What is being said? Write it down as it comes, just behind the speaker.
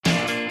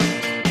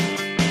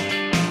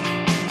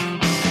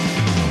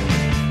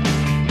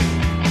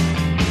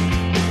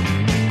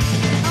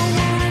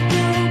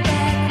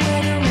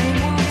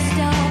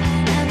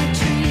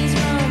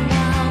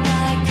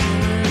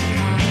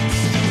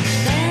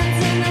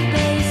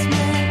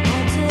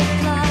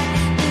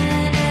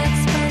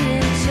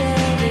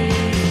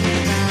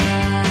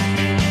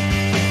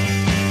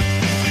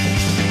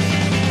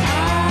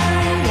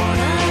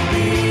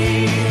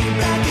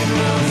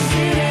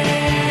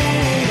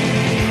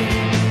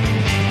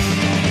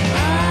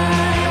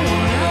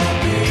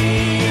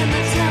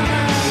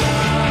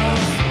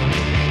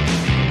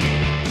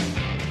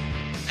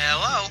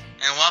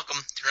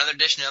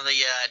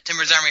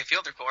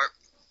Fielder Court.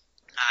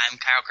 I'm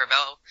Kyle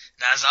Carvello,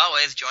 and as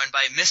always, joined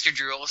by Mr.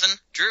 Drew Olson.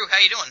 Drew, how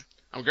you doing?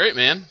 I'm great,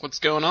 man. What's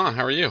going on?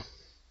 How are you?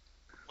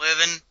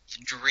 Living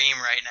the dream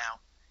right now.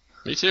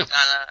 Me too.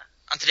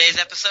 On today's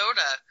episode,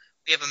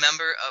 we have a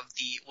member of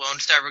the Lone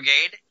Star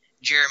Brigade,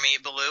 Jeremy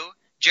Ballou.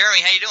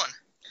 Jeremy, how you doing?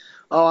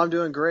 Oh, I'm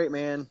doing great,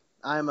 man.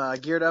 I'm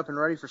geared up and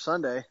ready for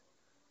Sunday.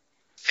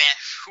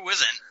 Who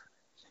isn't?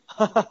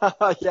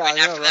 Yeah, I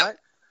know, right?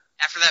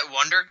 After that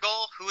Wonder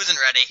goal, who isn't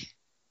ready?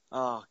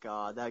 Oh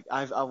God,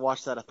 I've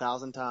watched that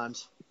 1,000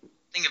 times.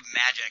 Think of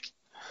magic.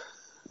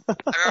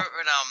 I remember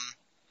when,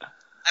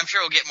 I'm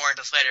sure we'll get more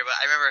into this later, but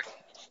I remember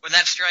when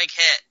that strike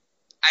hit,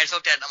 I just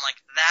looked at it and I'm like,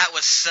 that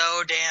was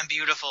so damn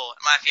beautiful.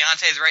 My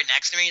fiance is right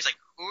next to me. He's like,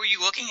 who are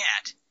you looking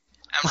at?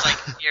 I was like,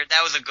 yeah,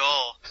 that was a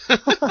goal.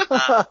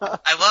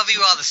 I love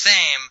you all the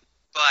same,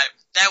 but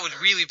that was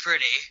really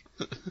pretty.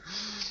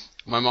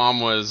 My mom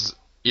was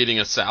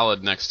eating a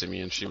salad next to me,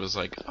 and she was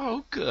like,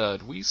 oh,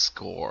 good, we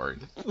scored.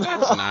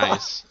 That's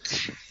nice.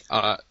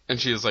 And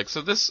she was like,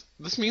 so this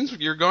means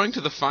you're going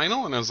to the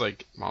final? And I was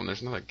like, Mom,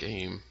 there's another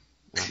game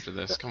after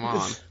this. Come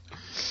on.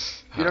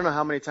 You don't know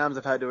how many times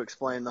I've had to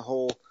explain the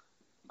whole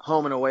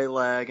home and away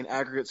leg and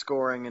aggregate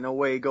scoring and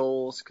away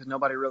goals because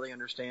nobody really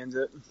understands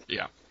it.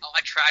 Yeah. Oh,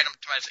 I tried to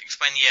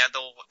explain the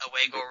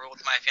away goal rule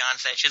to my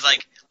fiance. She's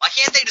like, why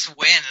can't they just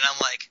win? And I'm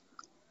like,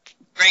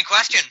 great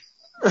question.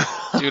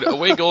 Dude,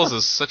 away goals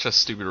is such a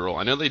stupid rule.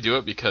 I know they do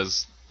it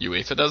because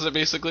UEFA does it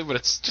basically, but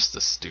it's just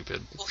a stupid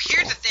Well,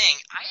 here's rule. the thing.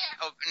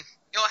 How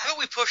about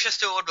we push this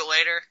to a little bit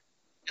later?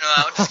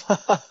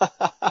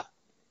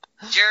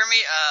 Jeremy,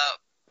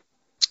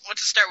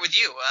 let's start with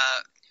you.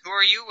 Who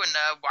are you and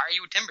why are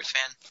you a Timbers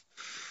fan?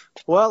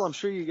 Well, I'm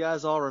sure you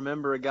guys all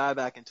remember a guy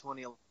back in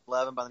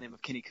 2011 by the name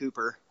of Kenny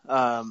Cooper.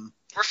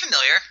 We're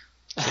familiar.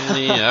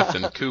 Kenny F.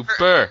 and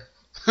Cooper.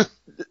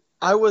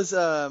 I was,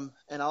 and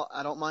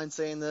I don't mind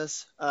saying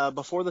this,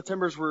 before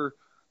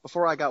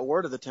I got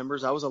word of the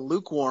Timbers, I was a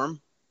lukewarm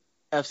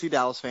FC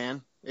Dallas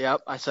fan.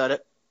 Yep, I said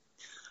it.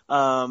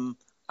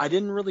 I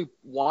didn't really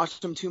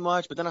watch him too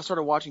much, but then I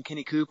started watching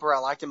Kenny Cooper. I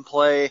liked him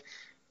play.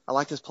 I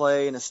liked his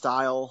play and his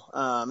style,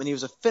 and he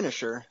was a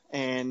finisher,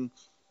 and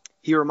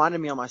he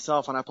reminded me of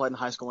myself when I played in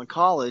high school and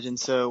college, and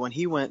so when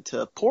he went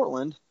to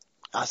Portland,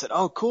 I said,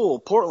 oh, cool,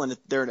 Portland,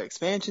 they're an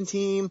expansion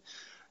team.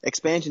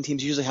 Expansion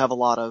teams usually have a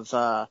lot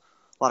of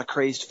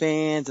crazed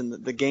fans, and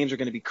the games are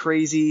going to be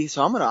crazy.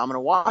 So I'm gonna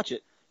watch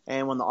it.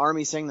 And when the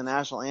Army sang the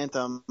national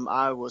anthem,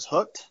 I was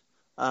hooked.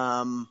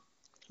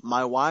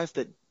 My wife,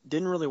 that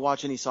didn't really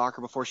watch any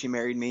soccer before she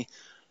married me,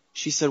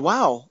 she said,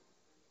 "Wow,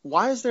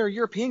 why is there a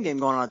European game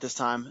going on at this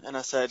time?" And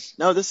I said,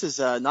 "No, this is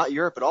not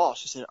Europe at all."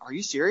 She said, "Are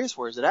you serious?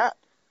 Where is it at?"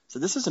 So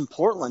this is in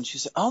Portland. She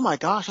said, "Oh my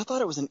gosh, I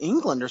thought it was in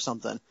England or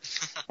something."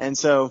 And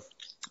so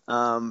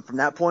from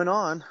that point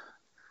on,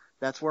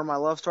 that's where my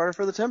love started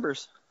for the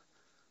Timbers.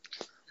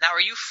 Now,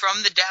 are you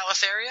from the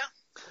Dallas area?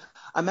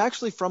 I'm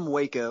actually from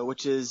Waco,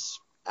 which is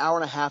an hour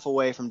and a half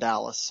away from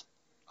Dallas.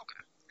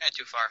 Okay, not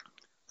too far.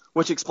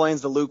 Which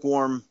explains the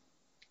lukewarm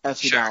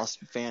FC Sure. Dallas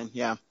fan,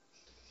 yeah.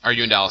 Are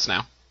you in Dallas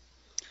now?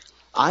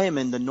 I am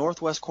in the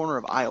northwest corner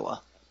of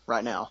Iowa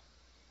right now,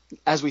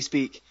 as we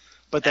speak.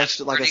 But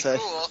that's like I pretty said.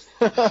 Cool.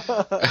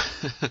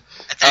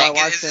 My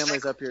wife's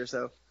family's up here,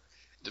 so.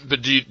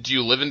 But do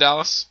you live in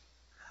Dallas?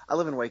 I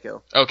live in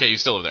Waco. Okay, you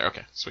still live there.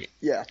 Okay, sweet.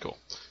 Yeah. Cool.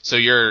 So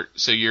you're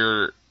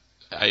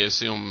I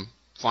assume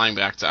flying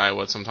back to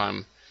Iowa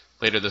sometime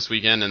later this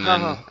weekend and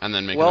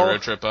then making a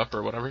road trip up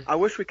or whatever? I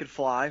wish we could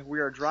fly. We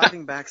are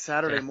driving back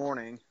Saturday Fair.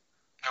 morning.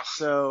 Oh.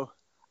 So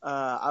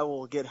I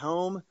will get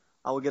home.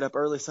 I will get up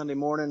early Sunday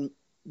morning,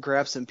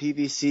 grab some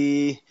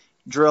PVC,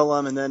 drill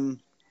them, and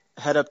then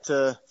head up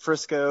to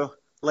Frisco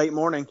late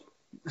morning.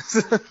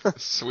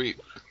 Sweet.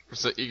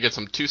 So you get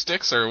some 2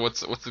 sticks, or what's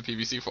the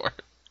PVC for?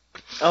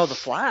 Oh, the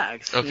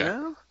flags. Okay. You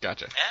know?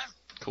 Gotcha. Yeah.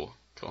 Cool.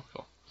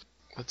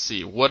 Let's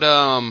see.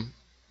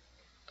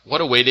 What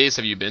away days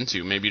have you been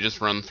to? Maybe just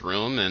run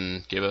through them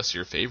and give us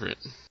your favorite.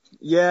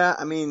 Yeah,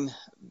 I mean,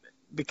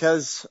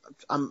 because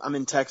I'm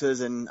in Texas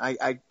and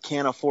I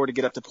can't afford to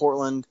get up to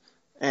Portland,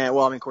 and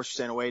well, I mean, of course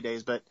you're saying away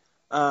days, but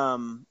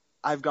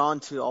I've gone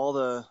to all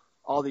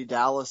the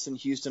Dallas and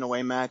Houston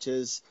away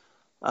matches,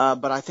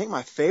 but I think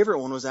my favorite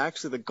one was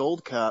actually the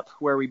Gold Cup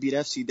where we beat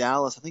FC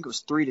Dallas. I think it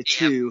was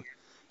 3-2,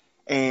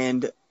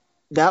 and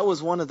that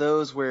was one of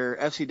those where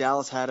FC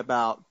Dallas had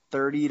about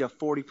 30 to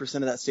 40%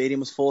 of that stadium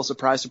was full.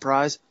 Surprise,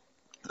 surprise.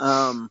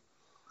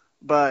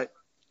 But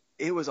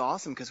it was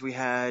awesome because we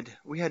had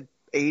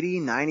 80,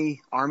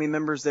 90 Army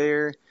members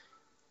there,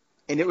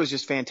 and it was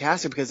just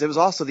fantastic because it was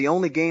also the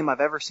only game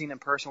I've ever seen in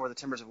person where the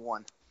Timbers have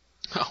won.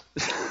 Oh.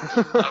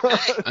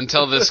 Okay.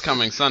 Until this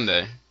coming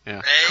Sunday. Yeah.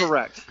 Right?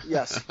 Correct.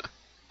 Yes.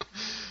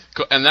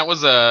 Cool. And that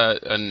was that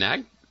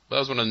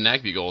was one of the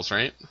Nagby goals,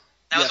 right?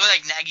 That was Yes.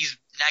 like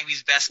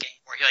Nagy's best game,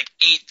 where he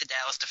ate the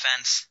Dallas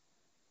defense.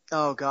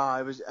 Oh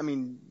God,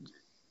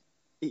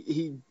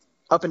 he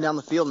up and down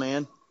the field,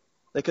 man.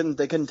 They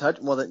couldn't touch.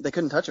 Well, they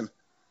couldn't touch him.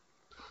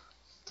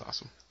 That's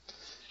awesome.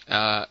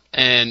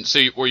 And so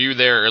were you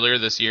there earlier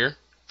this year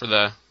for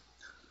the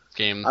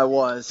game? I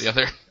was. The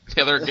other?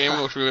 the other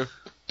game, which we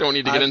don't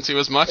need to get into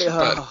as much.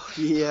 But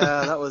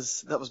yeah, that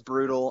was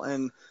brutal,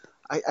 and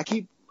I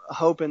keep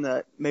hoping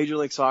that Major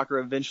League Soccer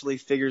eventually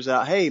figures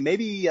out, hey,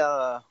 maybe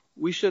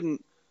we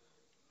shouldn't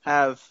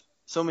have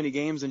so many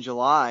games in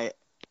July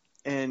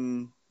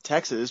in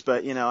Texas,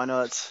 but I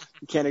know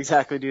you can't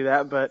exactly do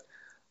that, but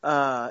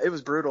it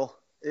was brutal.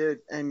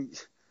 And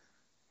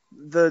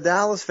the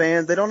Dallas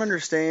fans, they don't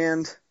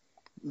understand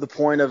the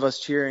point of us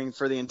cheering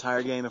for the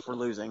entire game if we're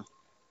losing.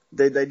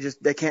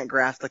 They can't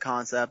grasp the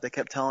concept. They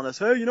kept telling us,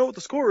 hey, you know what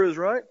the score is,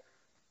 right?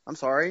 I'm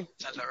sorry.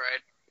 That's all right.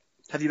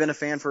 Have you been a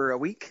fan for a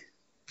week?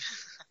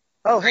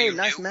 Oh, hey, you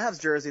nice new? Mavs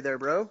jersey there,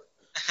 bro.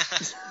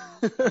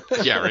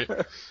 yeah, right.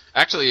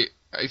 Actually,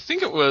 I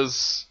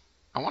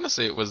want to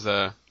say it was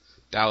a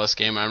Dallas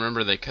game. I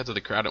remember they cut to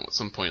the crowd at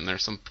some point, and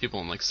there's some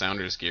people in like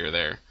Sounders gear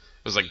there.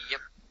 It was like, Yep.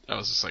 I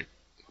was just like,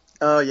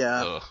 Oh,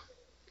 yeah. ugh.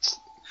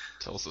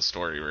 Tells the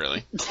story,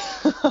 really. But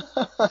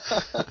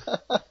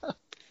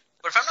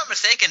if I'm not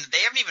mistaken, they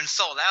haven't even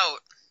sold out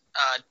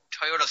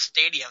Toyota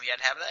Stadium yet,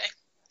 have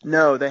they?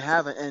 No, they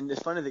haven't, and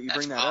it's funny that you That's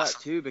bring that awesome.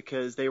 up too,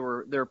 because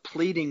they're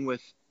pleading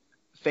with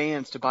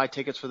fans to buy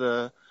tickets for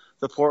the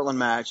Portland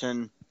match,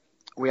 and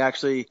we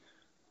actually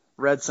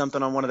read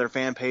something on one of their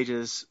fan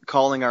pages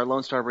calling our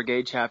Lone Star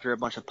Brigade chapter a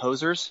bunch of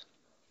posers.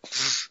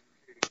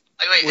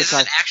 Wait, Which is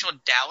it an actual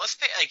Dallas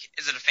page? Like,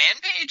 is it a fan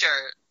page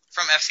or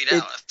from FC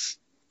Dallas?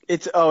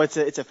 It's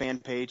a fan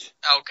page.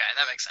 Okay,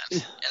 that makes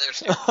sense. Yeah, there's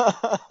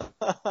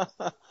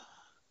two.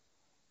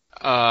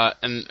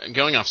 And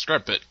going off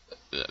script, but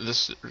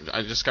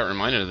I just got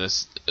reminded of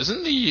this.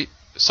 Isn't the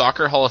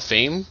Soccer Hall of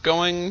Fame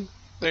going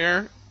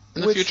there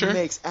in the Which future?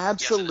 makes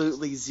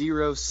absolutely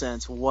zero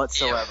sense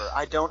whatsoever. Yeah.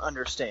 I don't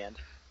understand.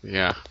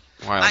 Yeah.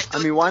 Wow. I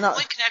mean, why not?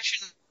 The only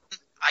connection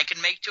I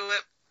can make to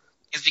it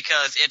is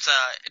because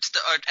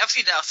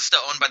FC Dallas is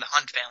still owned by the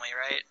Hunt family,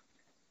 right?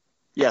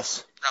 Yes.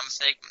 If I'm not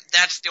mistaken.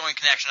 That's the only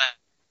connection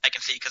I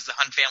can see, because the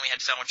Hunt family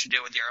had so much to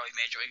do with the early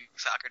Major League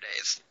Soccer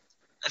days.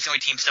 That's the only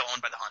team still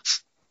owned by the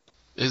Hunts.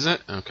 Is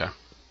it? Okay.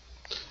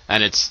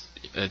 And it's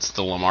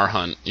the Lamar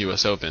Hunt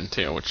U.S. Open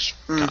too, which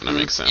kind of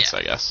makes sense, Yeah.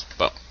 I guess.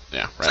 But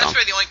yeah, So right that's on.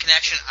 really the only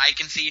connection I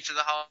can see to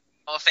the Hall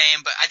of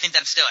Fame, but I think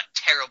that's still a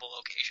terrible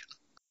location.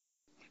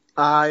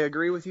 I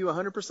agree with you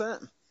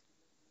 100%.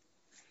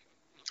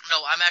 No,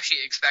 I'm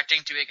actually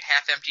expecting to make a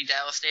half-empty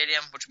Dallas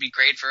Stadium, which would be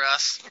great for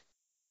us.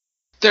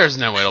 There's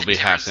no way it'll be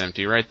half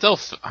empty, right? It'll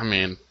fill.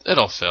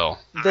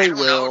 They I don't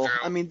know, will. Drew.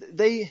 I mean,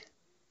 they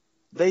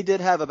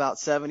did have about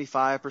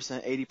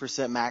 75%,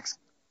 80% max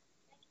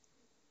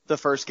the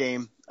first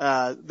game,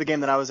 the game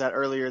that I was at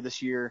earlier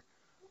this year.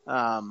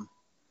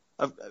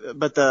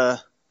 But the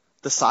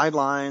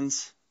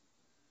sidelines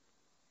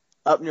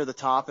up near the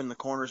top and the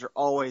corners are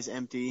always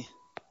empty.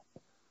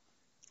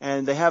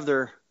 And they have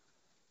the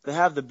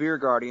beer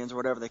guardians or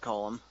whatever they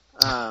call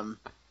them.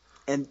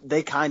 And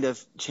they kind of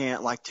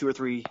chant like 2 or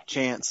 3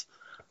 chants.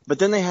 But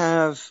then they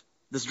have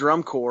this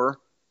drum corps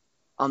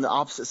on the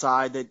opposite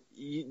side that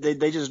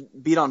they just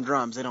beat on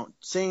drums. They don't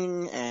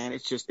sing, and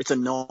it's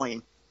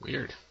annoying.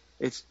 Weird.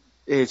 It's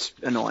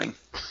annoying.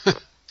 It's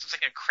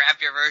like a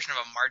crappier version of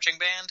a marching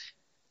band.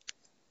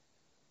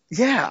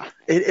 Yeah,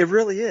 it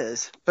really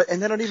is.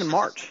 And they don't even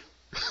march.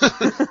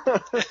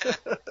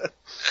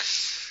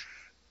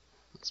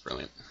 That's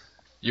brilliant.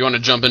 You want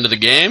to jump into the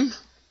game?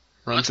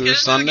 Run Let's through get the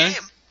into Sunday? the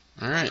game.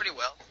 All right. Pretty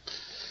well.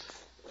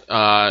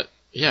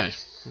 Yeah.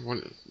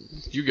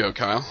 You go,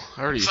 Kyle.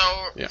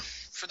 Yeah.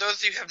 For those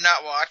of you who have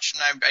not watched,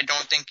 and I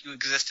don't think you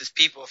exist as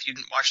people if you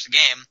didn't watch the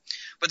game,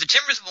 but the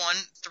Timbers won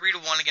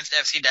 3-1 against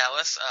FC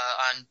Dallas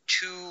on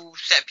 2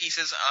 set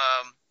pieces.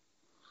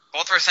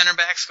 Both of our center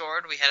backs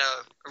scored. We had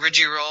a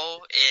Ridgie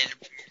roll in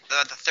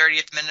the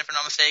 30th minute, if I'm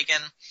not mistaken,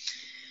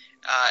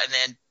 and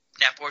then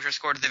Nat Borger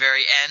scored at the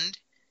very end.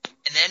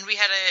 And then we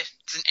had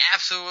an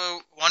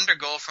absolute wonder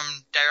goal from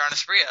Dairon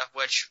Espria,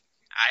 which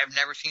I've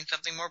never seen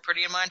something more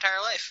pretty in my entire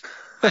life.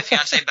 My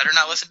fiance better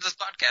not listen to this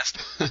podcast.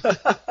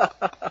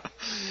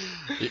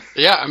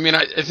 Yeah, I mean,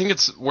 I think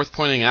it's worth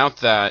pointing out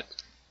that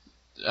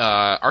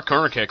our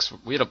corner kicks,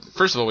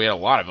 first of all, we had a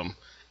lot of them,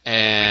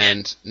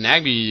 and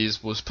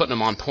Nagby's was putting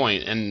them on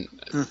point, and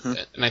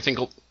I think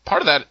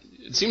part of that,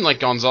 it seemed like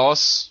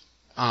Gonzalez,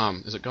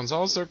 is it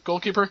Gonzalez, their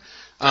goalkeeper?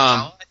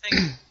 I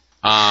think.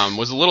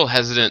 Was a little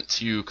hesitant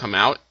to come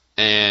out,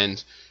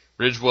 and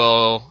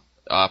Ridgewell,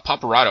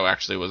 Paparazzo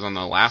actually was on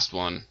the last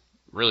one,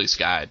 really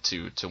skied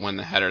to win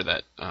the header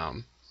that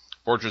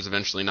Borges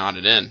eventually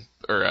nodded in,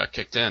 or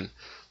kicked in.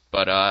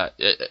 But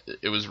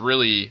it was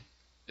really,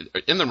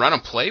 in the run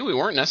of play, we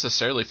weren't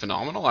necessarily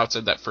phenomenal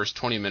outside that first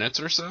 20 minutes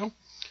or so,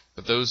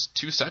 but those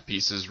 2 set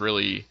pieces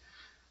really,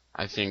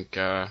 I think,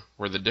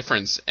 were the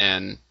difference,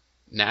 and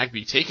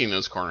Nagby taking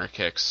those corner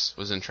kicks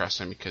was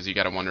interesting because you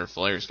got to wonder if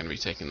Valeri's going to be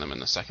taking them in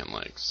the second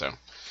leg. So,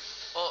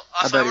 Well,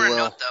 also I bet he want to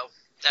will. note though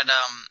that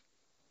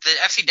the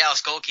FC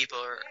Dallas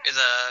goalkeeper is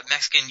a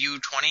Mexican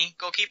U20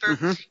 goalkeeper.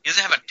 Mhm. He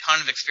doesn't have a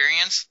ton of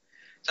experience,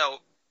 so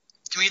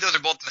to me those are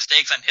both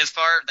mistakes on his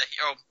part.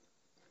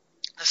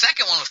 The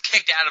second one was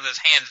kicked out of his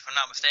hands, if I'm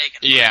not mistaken.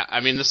 yeah,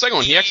 I mean, the second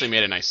one, he actually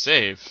made a nice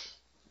save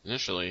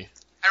initially.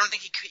 I don't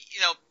think he could,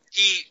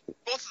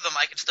 both of them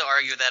I could still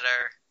argue that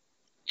are,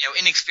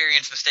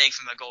 inexperienced mistakes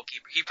from the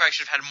goalkeeper. He probably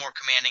should have had a more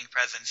commanding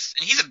presence.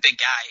 And he's a big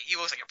guy. He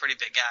looks like a pretty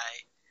big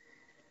guy.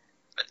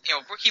 But,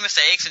 rookie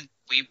mistakes, and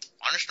we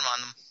punished him on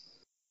them.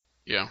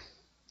 Yeah.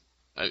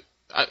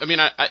 I mean,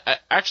 I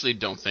actually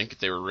don't think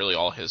they were really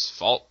all his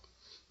fault.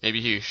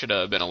 Maybe he should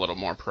have been a little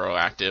more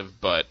proactive,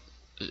 but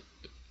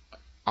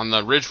on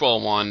the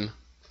Ridgewell one,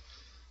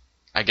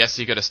 I guess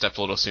he could have stepped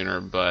a little sooner,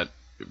 but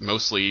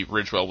mostly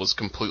Ridgewell was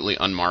completely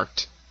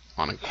unmarked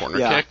on a corner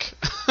kick.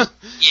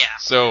 Yeah.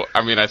 So,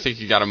 I mean, I think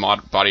he got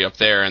a body up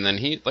there, and then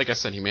he, like I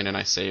said, he made a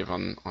nice save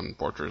on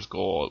Borcher's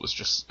goal. It was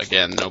just,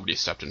 again, nobody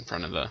stepped in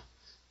front of the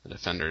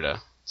defender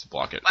to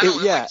block it. Go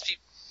ahead,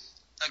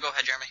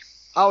 Jeremy.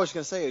 I was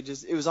going to say,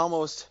 it was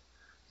almost,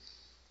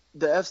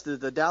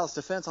 the Dallas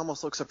defense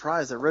almost looked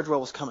surprised that Ridgewell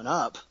was coming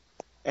up,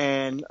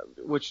 and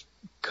which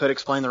could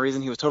explain the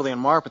reason he was totally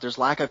unmarked, but there's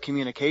lack of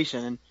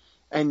communication,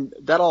 and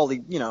that all,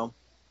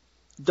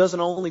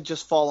 doesn't only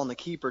just fall on the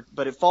keeper,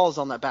 but it falls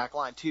on that back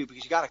line too,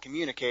 because you got to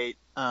communicate.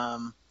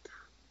 On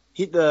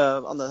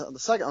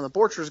the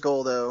Borcher's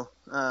goal though,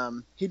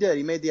 he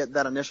made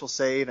that initial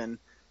save, and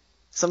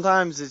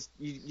sometimes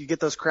you get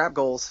those crap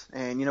goals,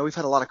 and we've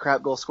had a lot of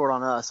crap goals scored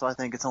on us, so I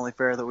think it's only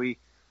fair that we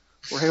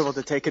were able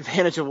to take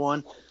advantage of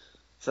one.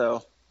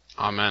 So.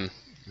 Amen.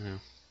 Yeah. No,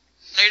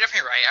 you're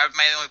definitely right.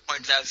 My only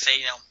point is I would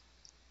say,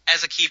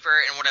 as a keeper,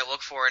 and what I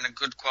look for in a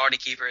good quality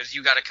keeper is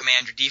you got to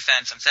command your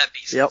defense on set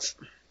pieces. Yep.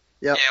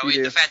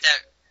 The fact that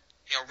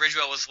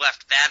Ridgewell was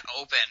left that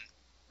open,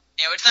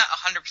 it's not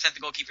 100% the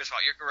goalkeeper's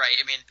fault. You're right.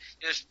 I mean,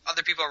 there's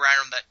other people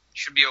around him that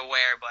should be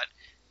aware, but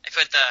I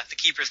feel like the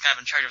keeper's kind of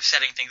in charge of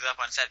setting things up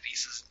on set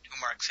pieces. Who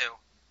marks who?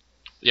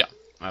 Yeah,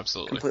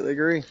 absolutely. Completely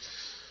agree.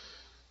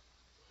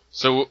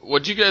 So,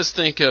 what do you guys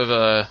think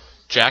of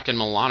Jack and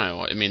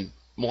Milano? I mean,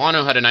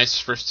 Milano had a nice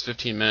first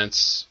 15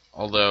 minutes,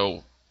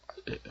 although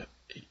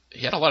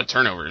he had a lot of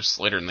turnovers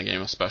later in the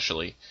game,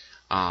 especially.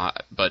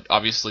 But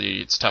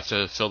obviously, it's tough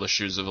to fill the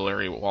shoes of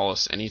Larry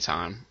Wallace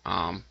anytime.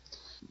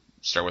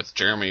 Start with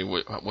Jeremy.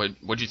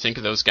 What do you think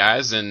of those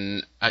guys?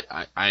 And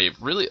I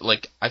really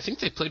I think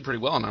they played pretty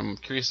well, and I'm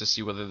curious to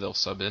see whether they'll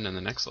sub in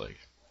the next leg.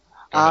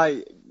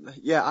 I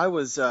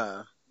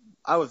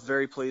was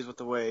very pleased with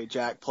the way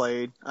Jack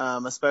played,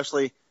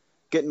 especially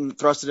getting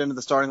thrusted into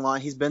the starting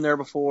line. He's been there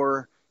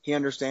before. He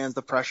understands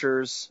the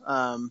pressures.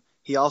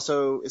 He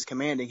also is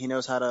commanding. He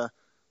knows how to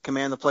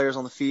command the players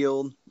on the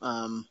field.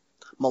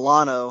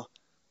 Milano,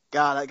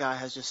 God, that guy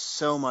has just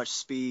so much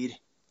speed,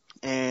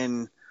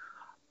 and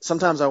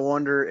sometimes I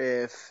wonder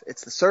if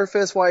it's the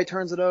surface why he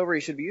turns it over.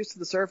 He should be used to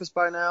the surface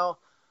by now,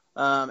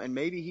 and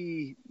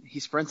maybe he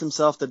sprints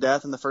himself to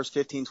death in the first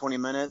 15, 20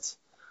 minutes.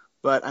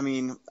 But, I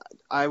mean,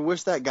 I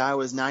wish that guy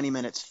was 90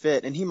 minutes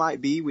fit, and he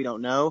might be. We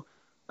don't know.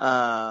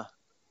 I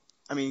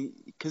mean,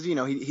 because,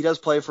 he does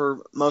play for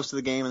most of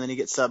the game, and then he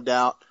gets subbed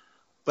out.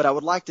 But I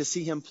would like to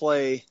see him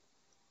play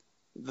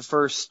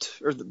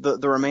the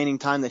remaining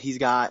time that he's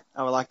got.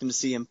 I would like him to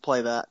see him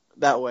play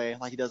that way,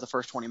 like he does the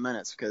first 20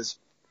 minutes, because,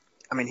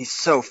 I mean, he's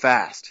so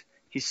fast.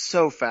 He's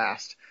so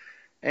fast.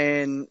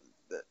 And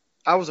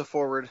I was a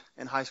forward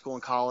in high school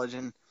and college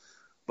and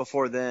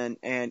before then,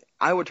 and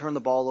I would turn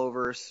the ball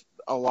over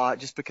a lot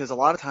just because a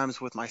lot of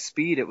times with my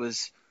speed it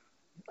was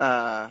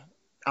I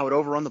would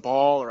overrun the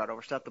ball or I'd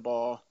overstep the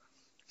ball.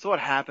 So it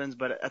happens,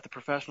 but at the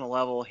professional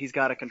level, he's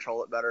got to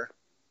control it better.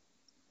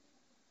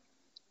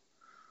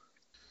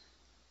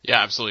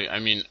 Yeah, absolutely. I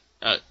mean,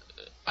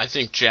 I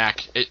think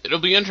Jack, it'll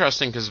be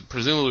interesting because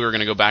presumably we're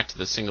going to go back to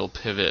the single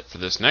pivot for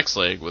this next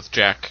leg with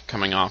Jack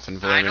coming off and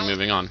Villarreal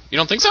moving on. You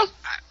don't think so?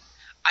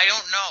 I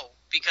don't know,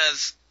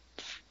 because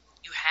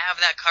you have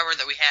that cover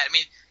that we had. I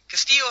mean,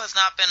 Castillo has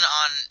not been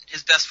on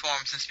his best form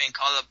since being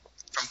called up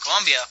from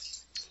Colombia,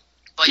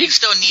 but you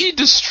still need... He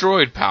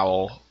destroyed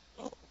Powell.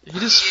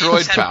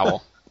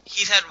 Powell.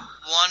 He's had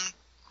one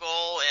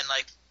goal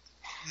and,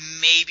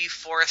 maybe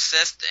 4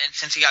 assists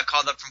since he got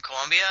called up from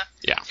Colombia.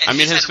 Yeah, and I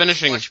mean, his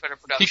finishing, much better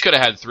production. he could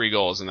have had 3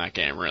 goals in that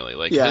game, really.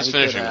 His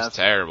finishing was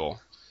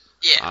terrible.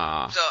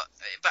 Yeah,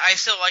 but I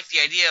still like the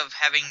idea of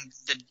having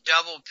the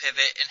double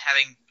pivot and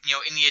having,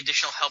 any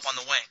additional help on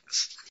the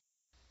wings.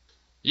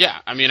 Yeah,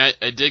 I mean,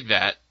 I dig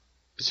that.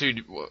 So,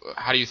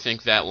 how do you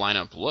think that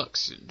lineup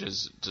looks?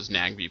 Does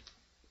Nagbe,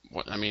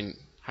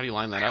 how do you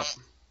line that up?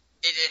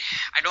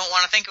 I don't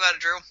want to think about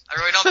it, Drew. I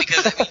really don't,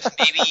 because it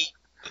means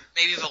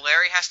maybe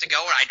Valeri has to go,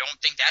 and I don't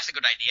think that's a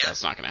good idea.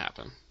 That's not going to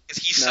happen.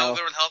 Because he's so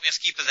good with helping us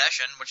keep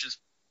possession, which is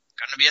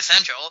going to be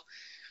essential.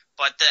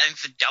 But I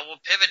think the double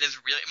pivot is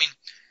really,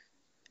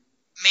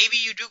 maybe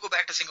you do go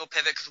back to single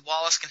pivot because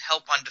Wallace can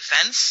help on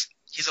defense.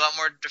 He's a lot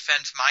more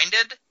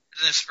defense-minded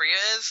than Esprilla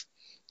is.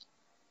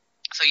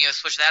 So,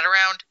 switch that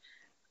around.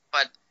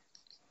 But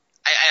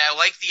I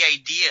like the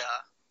idea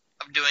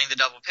of doing the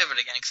double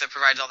pivot again because it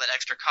provides all that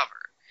extra cover.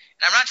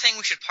 And I'm not saying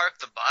we should park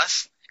the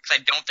bus, because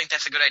I don't think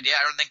that's a good idea.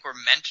 I don't think we're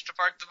meant to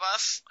park the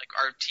bus.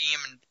 Our team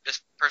and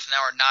this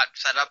personnel are not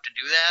set up to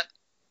do that.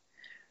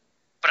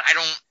 But I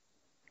don't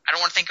I don't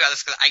want to think about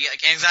this because I get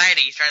like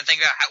anxiety trying to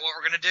think about what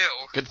we're gonna do.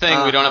 Good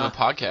thing we don't have a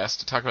podcast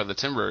to talk about the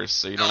Timbers,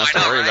 so you don't have to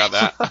worry about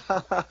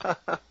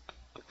that.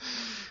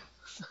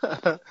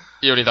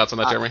 You have any thoughts on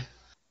that, Jeremy?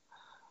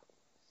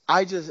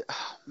 I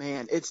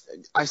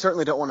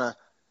certainly don't want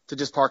to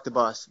just park the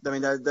bus. I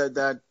mean,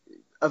 that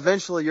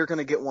eventually you're going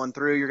to get one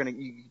through. You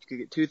could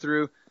get two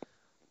through.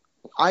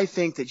 I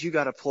think that you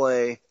got to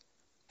play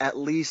at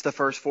least the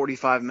first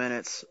 45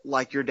 minutes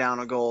like you're down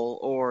a goal,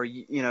 or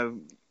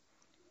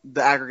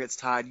the aggregate's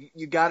tied.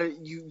 You've got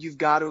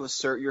to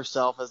assert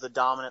yourself as the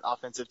dominant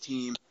offensive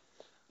team.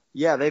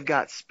 Yeah, they've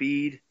got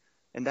speed,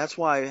 and that's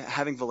why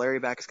having Valeri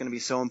back is going to be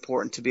so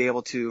important to be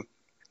able to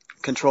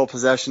control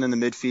possession in the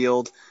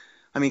midfield.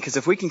 I mean, because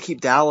if we can keep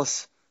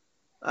Dallas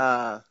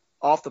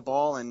off the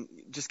ball and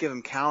just give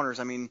them counters,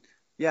 I mean,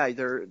 yeah,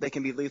 they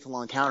can be lethal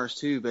on counters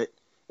too. But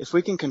if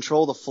we can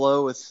control the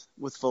flow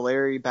with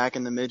Valeri back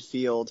in the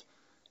midfield,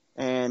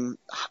 and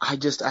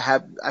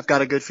I've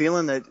got a good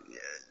feeling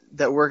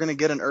that we're going to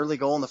get an early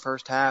goal in the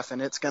first half,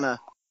 and it's gonna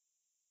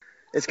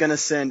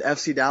send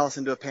FC Dallas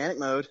into a panic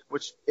mode,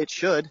 which it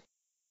should.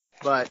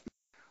 But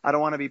I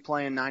don't want to be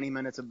playing 90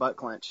 minutes of butt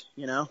clench,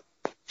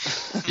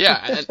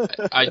 Yeah,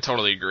 I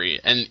totally agree.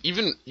 And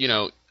even,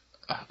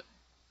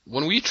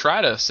 when we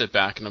try to sit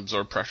back and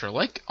absorb pressure,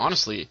 like,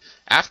 honestly,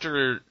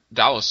 after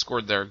Dallas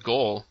scored their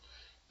goal,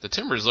 the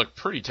Timbers looked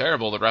pretty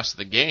terrible the rest of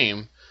the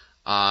game.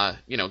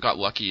 Got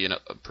lucky and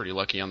pretty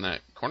lucky on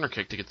that corner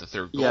kick to get the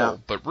third goal. Yeah.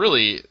 But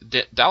really,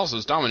 Dallas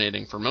was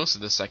dominating for most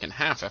of the second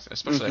half,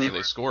 especially after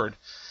they scored.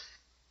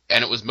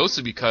 And it was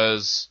mostly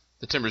because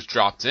the Timbers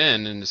dropped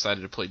in and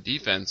decided to play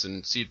defense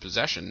and cede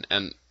possession,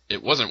 and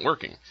it wasn't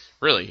working,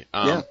 really.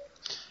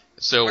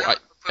 So we're not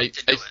equipped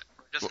to do it.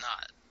 We're just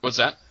not. What's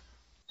that?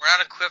 We're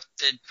not equipped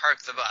to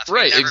park the bus.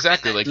 Right,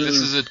 exactly. Like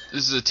this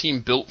is a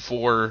team built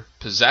for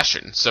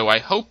possession. So I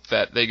hope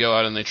that they go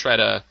out and they try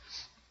to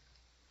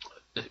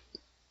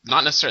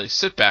not necessarily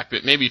sit back,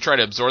 but maybe try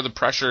to absorb the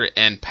pressure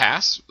and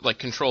pass, like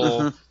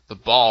control the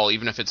ball,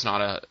 even if it's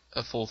not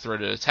a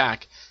full-throated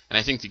attack. And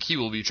I think the key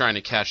will be trying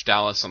to catch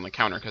Dallas on the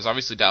counter, because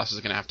obviously Dallas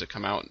is going to have to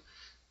come out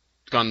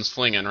guns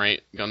flinging,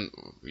 right? I just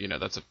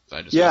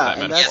made that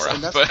metaphor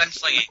up. Gun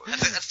slinging.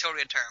 That's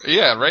totally a term.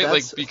 Yeah, right.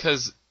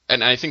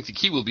 And I think the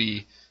key will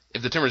be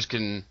if the Timbers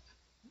can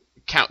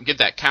get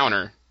that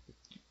counter,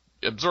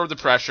 absorb the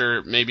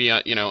pressure, maybe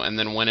and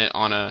then win it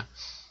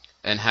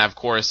and have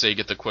Coruscant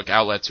get the quick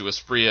outlet to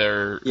Asprilla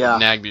or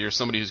Nagby or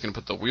somebody who's going to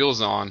put the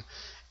wheels on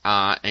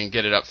and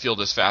get it upfield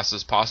as fast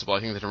as possible. I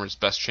think the Timbers'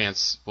 best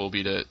chance will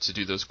be to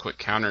do those quick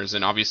counters,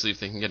 and obviously if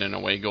they can get an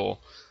away goal.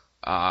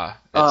 That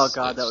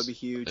would be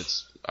huge.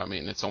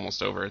 It's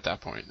almost over at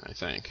that point, I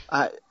think.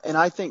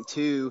 I think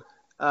too,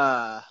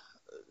 the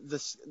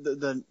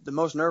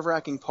most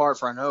nerve-wracking part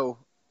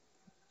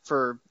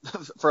for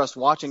us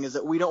watching is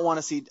that we don't want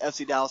to see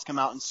FC Dallas come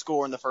out and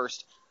score in the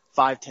first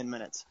 5-10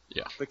 minutes.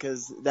 Yeah.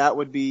 Because that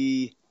would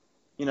be,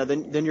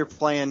 then you're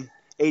playing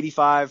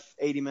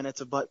 80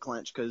 minutes of butt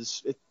clench,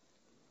 because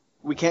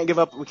we can't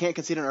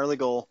concede an early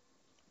goal,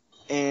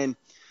 and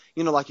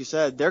like you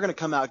said, they're going to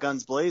come out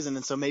guns blazing,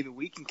 and so maybe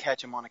we can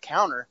catch them on a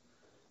counter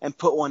and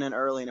put one in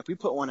early. And if we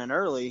put one in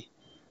early,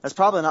 that's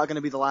probably not going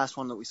to be the last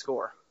one that we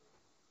score.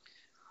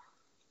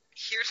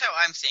 Here's how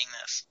I'm seeing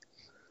this.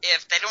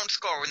 If they don't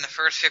score in the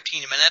first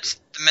 15 minutes,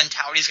 the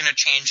mentality is going to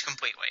change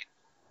completely.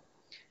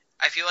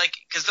 I feel like,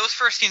 because those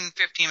first 15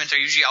 minutes are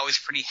usually always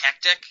pretty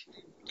hectic.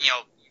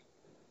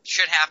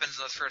 Shit happens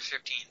in those first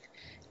 15.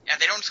 And if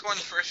they don't score in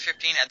the first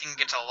 15, I think it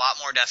gets a lot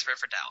more desperate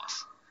for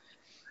Dallas.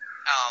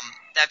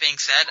 That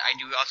being said, I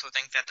do also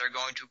think that they're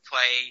going to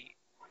play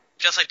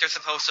just like they're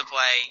supposed to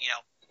play,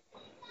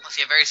 let's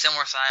see, a very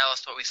similar style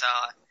to what we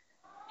saw,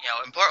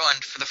 in Portland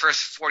for the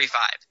first 45.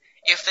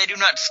 If they do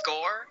not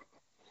score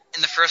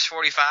in the first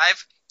 45,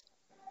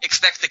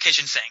 expect the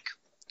kitchen sink.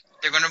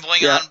 They're going to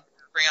bring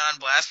on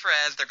Blas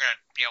Perez. They're going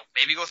to,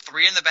 maybe go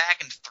 3 in the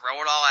back and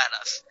throw it all at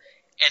us.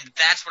 And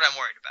that's what I'm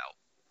worried about.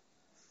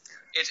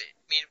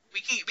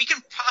 We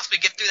can possibly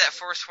get through that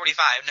first 45,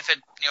 and if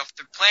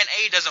the plan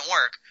A doesn't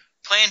work,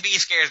 plan B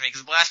scares me,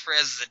 because Blas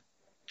Perez is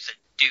a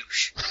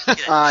douche.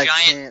 He's a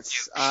giant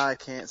douche. I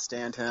can't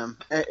stand him.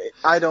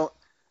 I don't,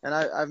 and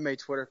I've made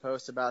Twitter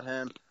posts about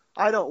him.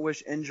 I don't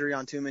wish injury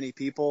on too many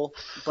people,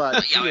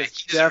 but he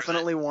is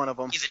definitely one of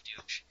them. He's a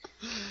douche.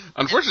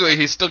 Unfortunately,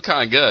 he's still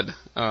kind of good.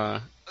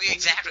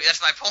 Exactly.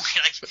 That's my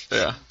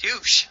point.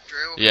 Douche,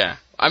 Drew. Yeah.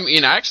 I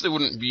actually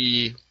wouldn't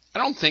be. I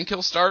don't think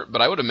he'll start,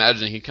 but I would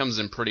imagine he comes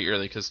in pretty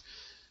early, because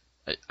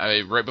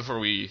I right before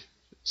we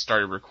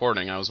started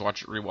recording, I was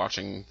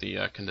rewatching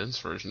the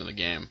condensed version of the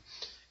game,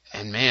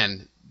 and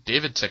man,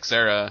 David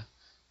Texeira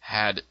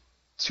had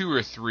 2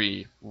 or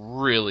 3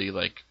 really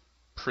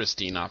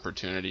pristine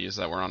opportunities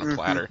that were on a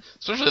platter,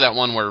 especially that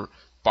one where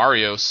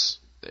Barrios,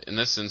 in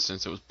this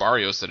instance, it was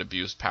Barrios that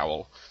abused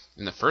Powell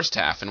in the first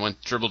half and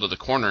went dribbled to the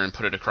corner and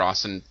put it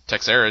across, and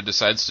Texeira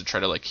decides to try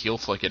to heel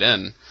flick it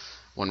in,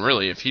 when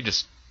really if he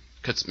just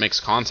makes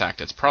contact,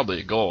 it's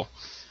probably a goal.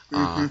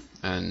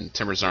 And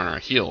Timbers are on our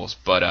heels.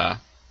 But I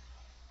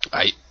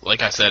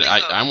said,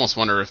 I almost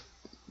wonder if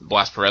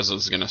Blas Perez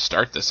is going to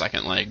start the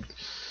second leg.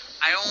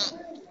 I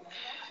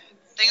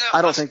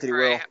don't think that he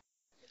will.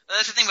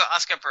 That's the thing about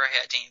Oscar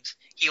Pereira teams.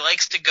 He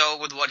likes to go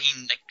with what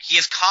he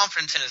has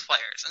confidence in his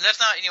players, and that's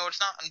not it's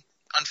not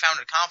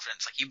unfounded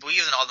confidence. Like, he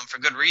believes in all of them for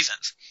good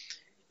reasons.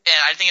 And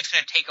I think it's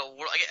going to take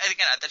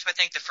again, that's why I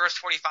think the first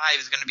 45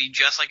 is going to be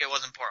just like it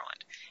was in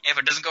Portland. And if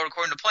it doesn't go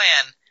according to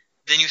plan,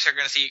 then you start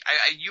going to see,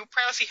 you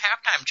probably see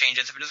halftime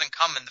changes if it doesn't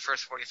come in the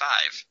first 45.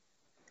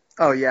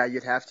 Oh yeah,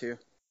 you'd have to.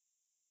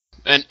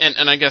 And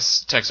I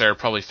guess Texeira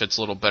probably fits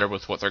a little better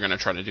with what they're going to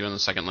try to do in the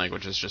second leg,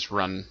 which is just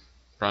run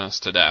us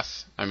to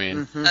death. I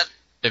mean,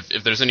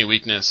 if there's any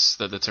weakness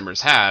that the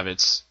Timbers have,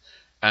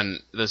 and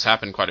this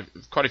happened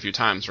quite a few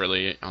times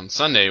really on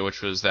Sunday,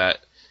 which was that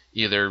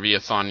either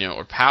Villafaña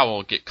or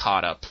Powell get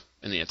caught up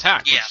in the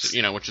attack, yes.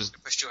 which is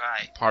too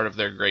high. Part of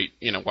their great,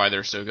 why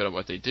they're so good at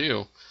what they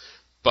do.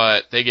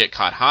 But they get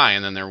caught high,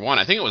 and then they're one.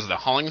 I think it was the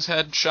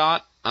Hollingshead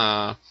shot,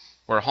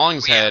 where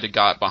Hollingshead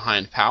got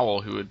behind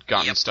Powell, who had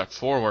gotten stuck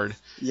forward.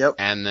 Yep.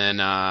 And then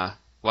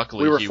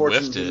luckily we were he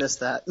fortunate whiffed to it. miss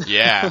that.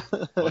 Yeah,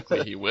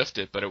 luckily he whiffed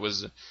it. But it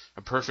was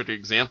a perfect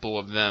example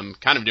of them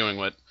kind of doing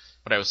what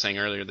I was saying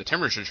earlier. The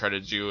Timbers should try to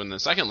do in the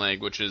second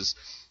leg, which is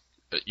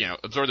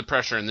absorb the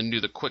pressure and then do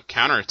the quick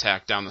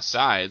counterattack down the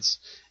sides,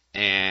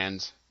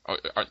 and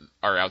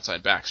our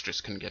outside backs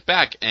just couldn't get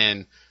back.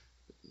 And,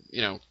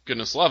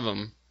 goodness love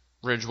them,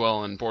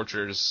 Ridgewell and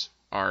Borchers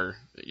are,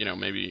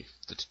 maybe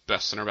the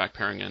best center back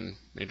pairing in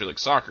Major League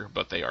Soccer,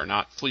 but they are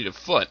not fleet of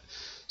foot.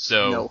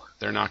 So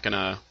they're not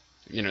gonna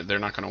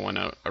win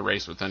a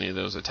race with any of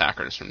those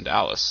attackers from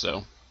Dallas.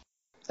 So,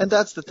 and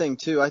that's the thing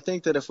too. I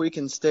think that if we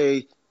can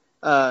stay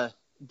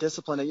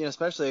disciplined,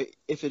 especially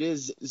if it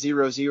is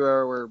 0-0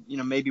 or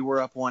maybe we're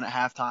up 1 at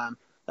halftime,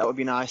 that would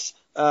be nice.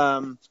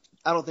 I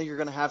don't think you're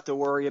going to have to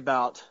worry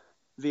about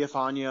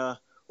Villafaña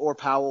or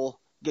Powell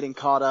getting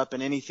caught up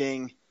in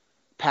anything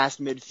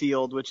past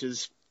midfield, which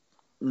is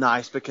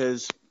nice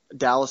because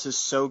Dallas is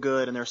so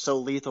good and they're so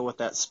lethal with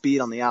that speed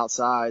on the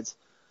outsides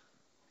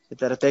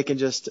that if they can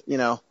just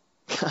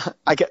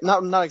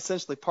not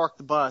essentially park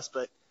the bus,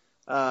 but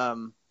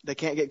they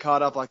can't get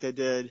caught up like they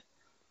did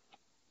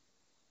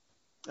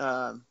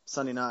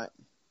Sunday night.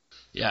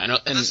 Yeah,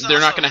 and they're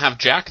not going to have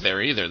Jack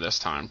there either this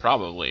time,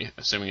 probably,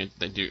 assuming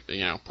they do.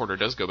 Porter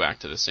does go back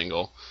to the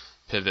single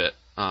pivot,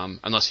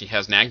 unless he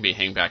has Nagbe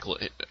hang back.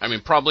 I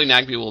mean, probably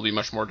Nagbe will be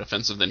much more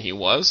defensive than he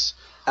was.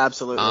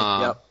 Absolutely.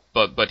 Yep.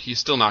 But he's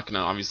still not going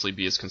to obviously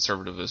be as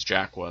conservative as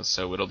Jack was.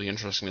 So it'll be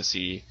interesting to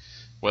see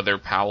whether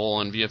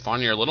Powell and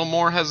Villafaña are a little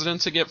more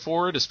hesitant to get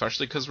forward,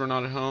 especially because we're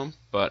not at home.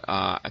 But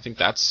I think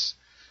that's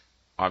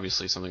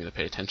obviously something to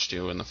pay attention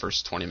to in the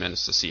first 20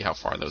 minutes to see how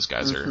far those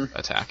guys are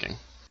attacking.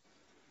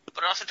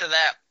 But also to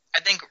that,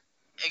 I think,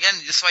 again,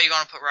 this is why you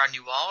want to put Rodney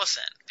Wallace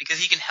in, because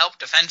he can help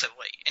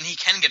defensively, and he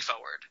can get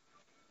forward.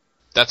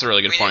 That's a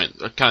really good point.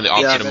 Kind of the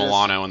opposite of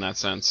Milano in that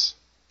sense.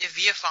 If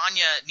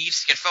Villafaña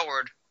needs to get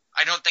forward,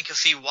 I don't think you'll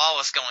see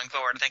Wallace going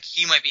forward. I think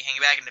he might be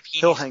hanging back, and if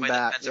he'll hang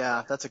back.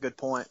 Yeah, that's a good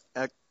point.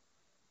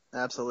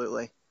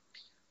 Absolutely.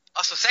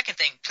 Also, second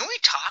thing, can we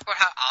talk about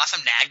how awesome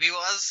Nagbe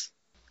was?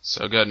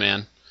 So good,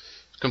 man.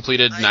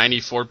 Completed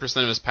 94%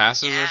 of his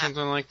passes or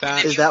something like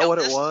that. Is that what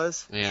it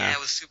was? Yeah,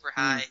 it was super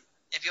high.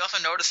 If you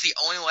also notice, the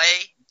only way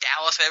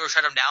Dallas would ever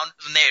shut him down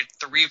was when they had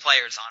 3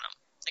 players on him.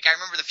 Like, I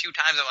remember the few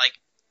times I'm like,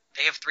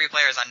 they have 3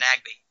 players on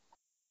Nagbe.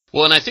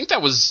 Well, and I think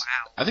that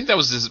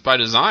was by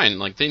design.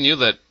 Like, they knew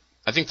that.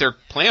 I think their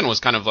plan was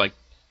kind of like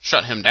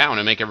shut him down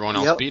and make everyone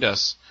else beat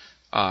us,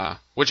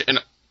 which and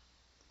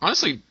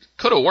honestly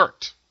could have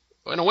worked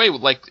in a way.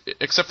 Like,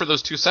 except for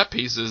those 2 set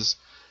pieces,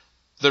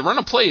 the run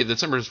of play the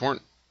Timbers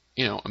weren't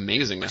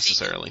amazing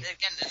necessarily.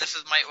 Again, this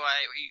is why.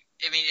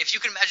 I mean, if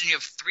you can imagine, you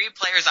have 3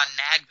 players on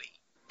Nagbe,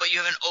 but you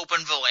have an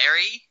open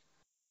Valeri.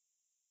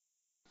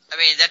 I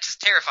mean, that's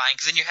just terrifying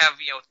because then you have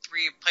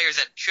 3 players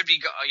that should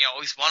be at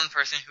least one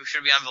person who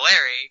should be on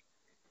Valeri.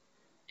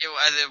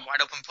 As a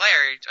wide open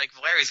player, like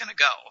Valeri's gonna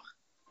go.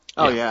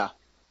 Oh yeah.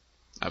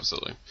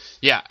 Absolutely.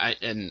 Yeah,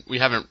 and we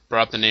haven't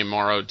brought up the name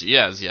Mauro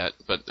Diaz yet,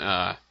 but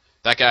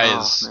that guy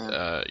is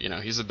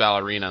he's a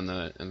ballerina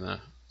in the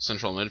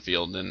central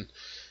midfield, and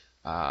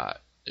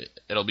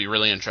it'll be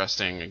really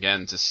interesting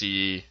again to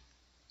see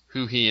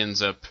who he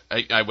ends up.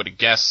 I would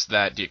guess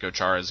that Diego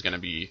Chara is going to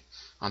be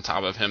on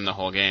top of him the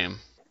whole game.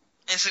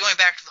 And so going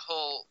back to the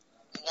whole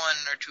 1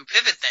 or 2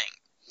 pivot thing,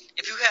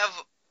 if you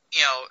have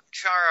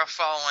Chara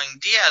following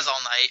Diaz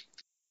all night,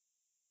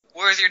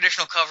 where's your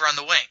additional cover on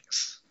the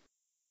wings?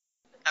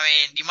 I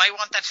mean, you might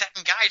want that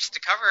second guy just to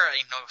cover,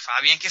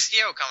 Fabian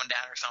Castillo coming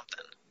down or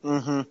something.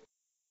 Mm-hmm.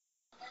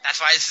 That's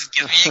why this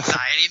gives me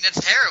anxiety, and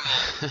it's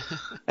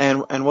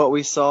terrible. And what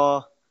we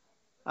saw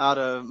out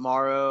of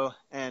Mauro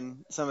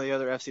and some of the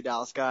other FC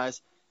Dallas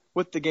guys,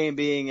 with the game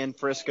being in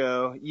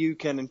Frisco, you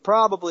can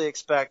probably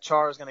expect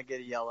Chara's going to get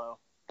a yellow.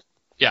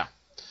 Yeah.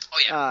 Oh,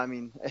 yeah. I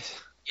mean...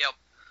 Yep.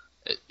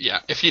 Yeah,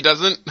 if he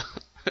doesn't,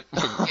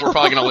 we're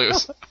probably going to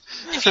lose.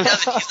 If he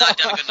doesn't, he's not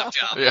done a good enough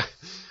job.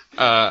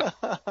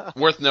 Yeah.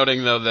 Worth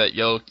noting, though,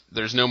 that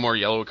there's no more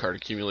yellow card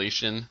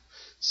accumulation.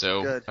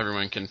 So Good.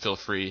 everyone can feel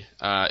free.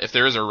 If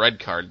there is a red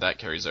card, that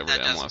carries over That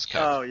to does, MLS yeah.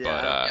 Cup. Oh yeah,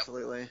 But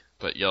absolutely.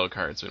 but yellow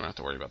cards, we don't have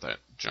to worry about that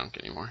junk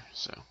anymore.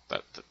 So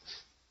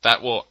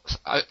that will,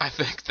 I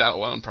think that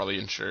one probably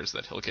ensures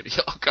that he'll get a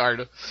yellow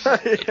card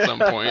at some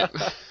point.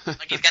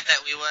 Like he's got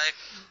that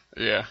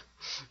leeway.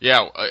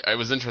 Yeah. I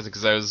was interested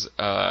because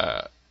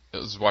I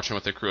was watching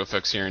with the crew of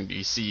folks here in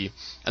DC,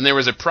 and there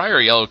was a prior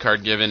yellow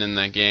card given in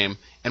that game,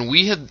 and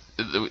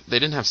they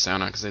didn't have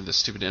sound on because they had the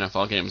stupid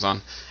NFL games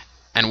on,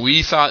 and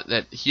we thought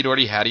that he'd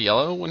already had a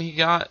yellow when he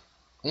got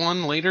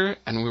one later,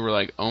 and we were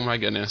like, oh my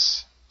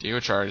goodness, Diego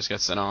Chara just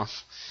got sent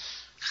off.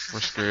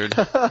 We're screwed.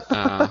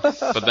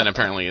 But then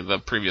apparently the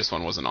previous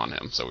one wasn't on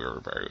him, so we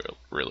were very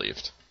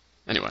relieved.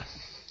 Anyway,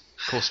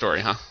 cool story,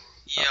 huh?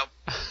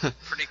 Yep.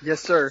 Pretty. Yes,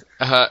 sir.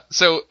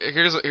 So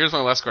here's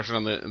my last question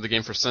on the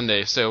game for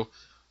Sunday. So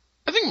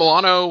I think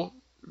Milano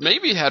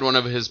maybe had one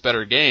of his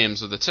better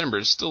games with the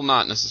Timbers. Still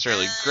not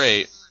necessarily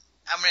great.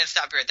 I'm going to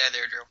stop you right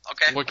there, Drew.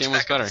 Okay? What game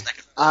was better?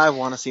 I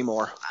want to see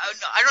more.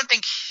 No, I don't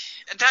think.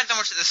 Not so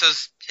much that this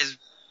was his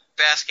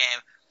best game,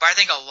 but I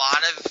think a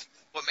lot of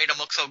what made him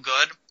look so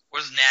good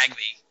was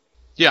Nagby.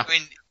 Yeah. I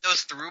mean,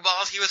 those through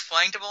balls he was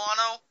playing to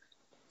Milano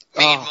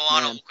made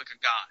Milano look like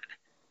a god.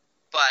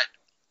 But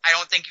I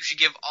don't think you should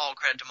give all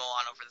credit to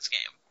Milano for this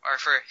game, or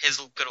for his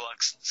good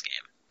looks in this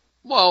game.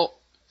 Well,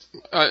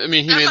 I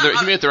mean, he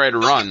made the right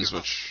runs,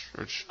 which.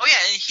 Oh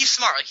yeah, and he's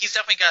smart. Like he's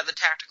definitely got the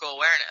tactical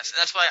awareness, and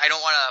that's why I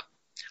don't want to.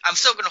 I'm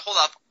still going to hold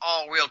up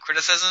all real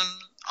criticism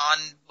on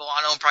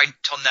Milano probably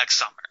until next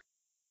summer,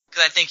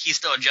 because I think he's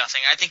still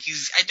adjusting. I do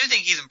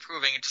think he's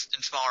improving, just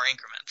in smaller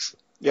increments.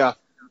 Yeah,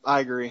 I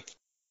agree.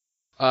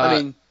 I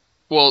mean,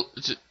 well,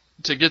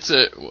 to get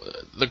to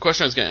the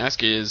question I was going to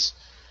ask you is,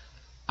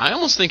 I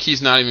almost think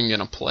he's not even going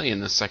to play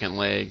in the second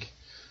leg.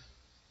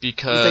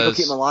 Because you think he'll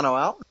keep Milano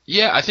out?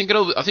 Yeah, I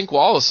think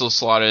Wallace will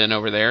slot in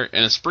over there,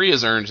 and Esprit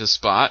has earned his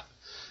spot.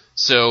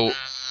 So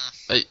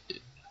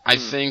I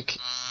think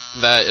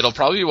that it'll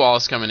probably be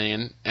Wallace coming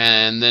in,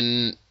 and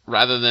then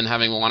rather than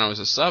having Milano as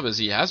a sub as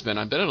he has been,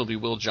 I bet it'll be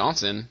Will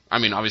Johnson. I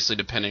mean, obviously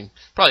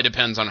probably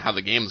depends on how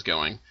the game's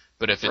going.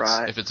 But if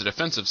it's a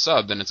defensive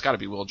sub, then it's got to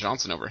be Will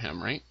Johnson over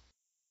him, right?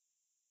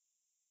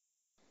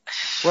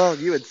 Well,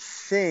 you would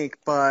think,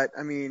 but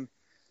I mean,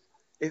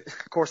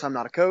 of course, I'm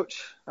not a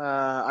coach.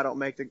 I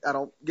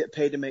don't get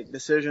paid to make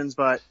decisions,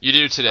 but you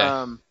do today.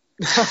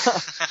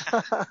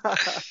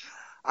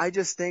 I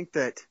just think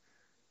that,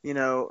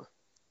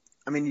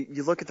 I mean,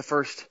 you look at the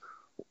first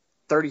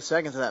 30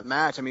 seconds of that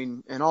match. I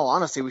mean, in all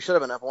honesty, we should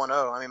have been up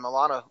 1-0. I mean,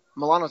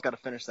 Milano's got to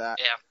finish that.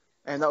 Yeah.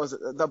 And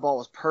that ball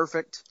was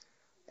perfect.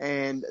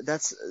 And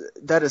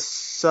that is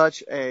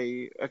such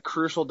a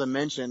crucial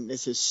dimension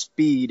is his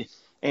speed,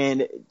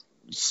 and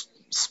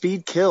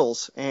speed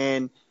kills.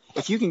 And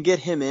if you can get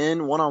him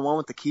in one-on-one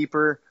with the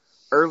keeper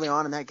early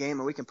on in that game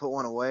and we can put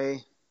one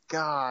away,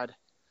 God,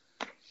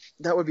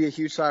 that would be a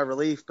huge sigh of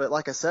relief. But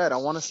like I said, I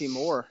want to see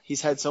more.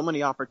 He's had so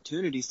many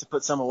opportunities to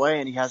put some away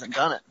and he hasn't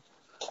done it.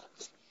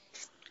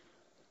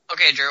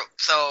 Okay, Drew,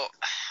 so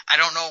I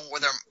don't know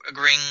whether I'm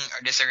agreeing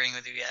or disagreeing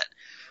with you yet,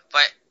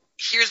 but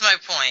here's my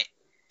point.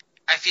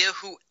 I feel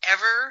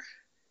whoever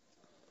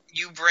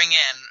you bring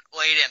in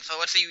late in, so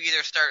let's say you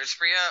either start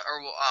Espria or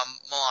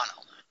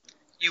Milano,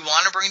 you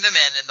want to bring them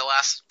in the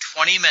last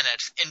 20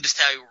 minutes and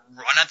just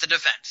run at the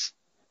defense.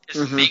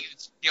 Just make,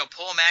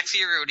 pull a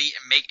Maxi Rudy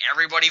and make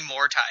everybody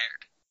more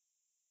tired.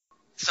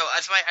 So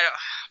that's why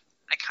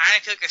I kind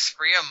of feel like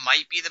Espria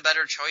might be the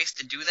better choice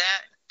to do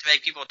that, to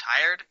make people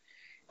tired.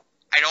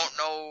 I don't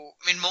know.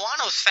 I mean,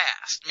 Milano's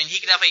fast. I mean, he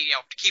can definitely,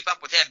 to keep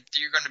up with him,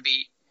 you're going to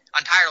be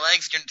on tired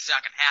legs, it's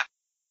not going to happen.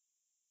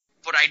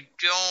 But I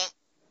don't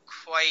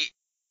quite.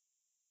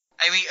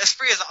 I mean,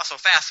 Esprit is also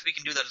fast, so we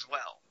can do that as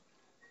well.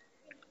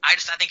 I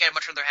think I'd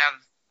much rather have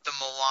the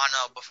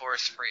Milano before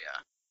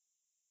Espria.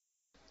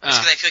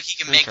 Just because I feel like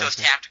he can make those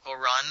tactical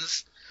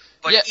runs.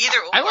 But either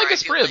or, I like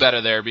Espria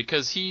better there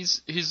because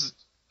he's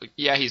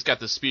got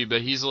the speed,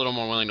 but he's a little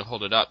more willing to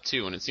hold it up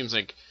too. And it seems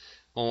like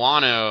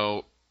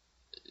Milano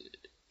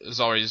is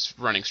always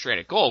running straight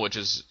at goal, which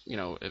is,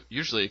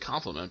 usually a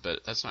compliment,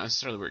 but that's not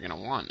necessarily what you're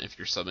going to want if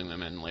you're subbing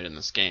them in late in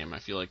this game. I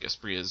feel like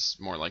Esprit is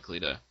more likely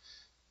to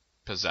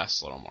possess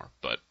a little more.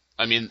 But,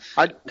 I mean,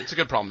 it's a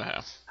good problem to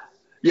have.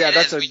 Yeah, you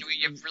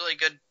have really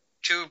good,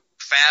 two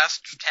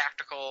fast,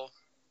 tactical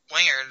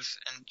wingers,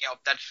 and,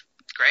 that's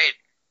great.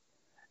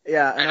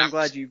 Yeah, and I'm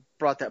glad you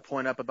brought that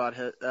point up about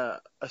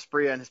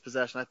Esprit and his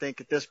possession. I think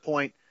at this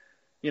point,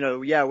 we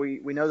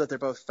know that they're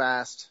both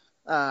fast,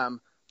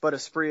 but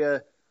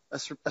Esprit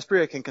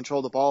can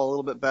control the ball a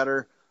little bit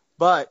better,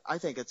 but I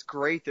think it's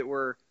great that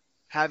we're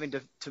having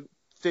to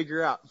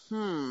figure out,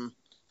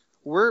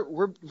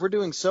 we're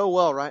doing so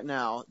well right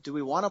now. Do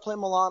we want to play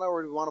Milano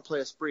or do we want to play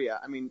Esprit?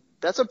 I mean,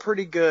 that's a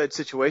pretty good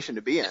situation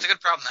to be in. It's a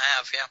good problem to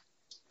have, yeah.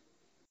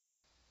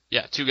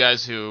 Yeah, two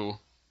guys who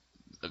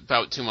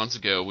about 2 months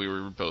ago we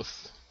were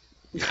both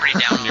pretty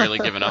down nearly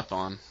given up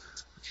on.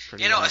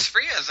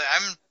 Esprit is,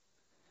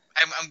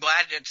 I'm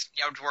glad it's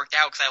worked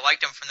out because I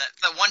liked him from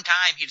that one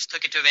time he just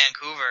took it to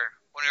Vancouver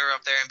when we were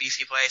up there in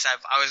BC Place. I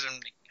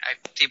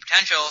see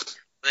potential,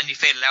 but then he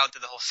faded out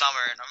through the whole summer,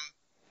 and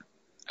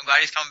I'm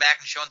glad he's coming back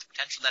and showing the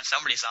potential that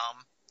somebody saw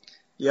him.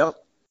 Yep.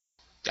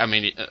 I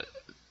mean,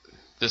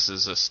 this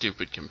is a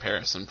stupid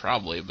comparison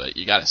probably, but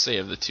you got to say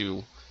of the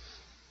two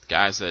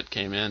guys that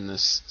came in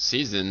this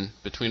season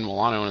between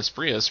Milano and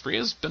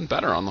Espria's been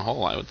better on the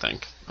whole, I would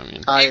think. I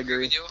mean, I agree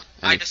with you.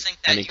 And I just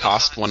think that and he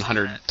cost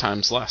 100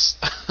 times less.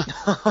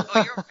 Oh,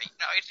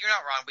 you're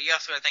not wrong, but you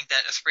also think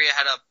that Espria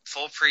had a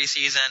full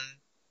preseason,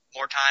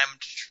 more time,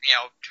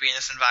 to be in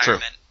this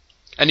environment.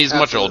 True. And he's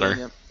much Absolutely,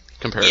 older, yep.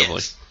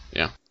 comparatively.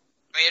 Yeah.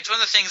 I mean, it's one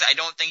of the things I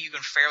don't think you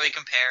can fairly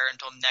compare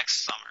until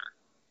next summer.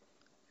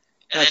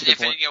 And That's a then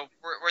good point.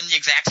 we're in the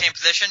exact same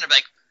position, they're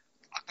like,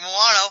 fuck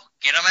Milano,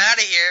 get him out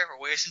of here.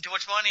 We're wasting too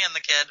much money on the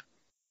kid.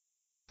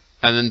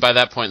 And then by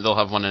that point, they'll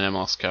have won an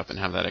MLS Cup and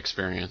have that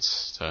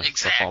experience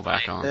to fall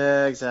back on.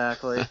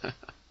 Exactly.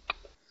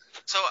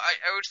 So I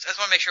just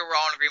want to make sure we're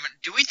all in agreement.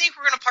 Do we think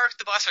we're going to park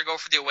the bus or go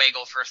for the away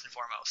goal first and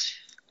foremost?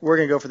 We're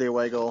going to go for the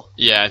away goal.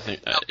 Yeah, I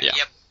think. Okay, Yeah.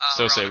 Yep.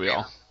 So we're say in we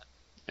all. agreement.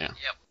 Yeah.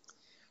 Yep.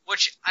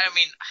 Which, I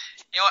mean,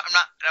 you know what?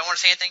 I don't want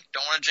to say anything.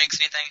 Don't want to jinx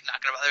anything.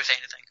 Not going to bother say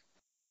anything.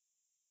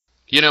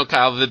 You know,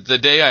 Kyle, the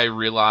day I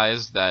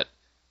realized that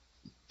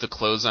the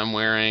clothes I'm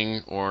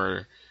wearing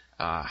or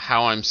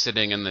how I'm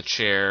sitting in the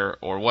chair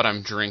or what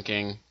I'm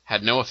drinking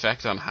had no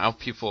effect on how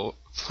people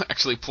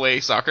actually play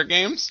soccer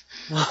games,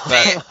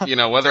 that,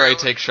 whether I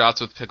take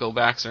shots with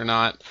picklebacks or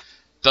not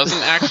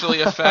doesn't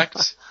actually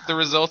affect the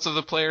results of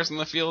the players in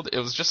the field. It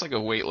was just like a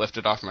weight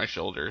lifted off my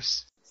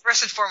shoulders.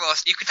 First and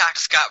foremost, you can talk to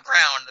Scott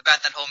Brown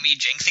about that whole me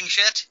jinxing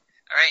shit,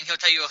 alright, and he'll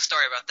tell you a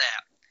story about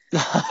that.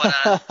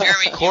 But,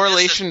 Jeremy,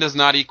 Correlation does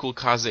not equal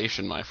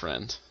causation, my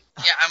friend.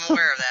 Yeah, I'm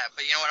aware of that,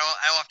 but you know what?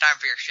 I don't have time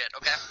for your shit,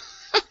 okay?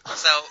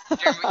 So,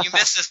 Jeremy, you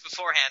missed this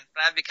beforehand,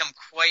 but I've become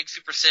quite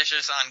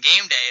superstitious on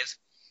game days,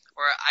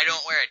 where I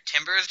don't wear a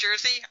Timbers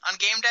jersey on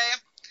game day,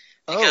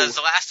 because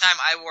the last time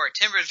I wore a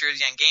Timbers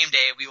jersey on game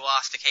day, we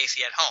lost to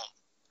KC at home.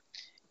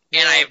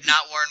 And I have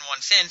not worn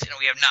one since, and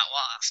we have not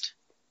lost.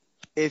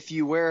 If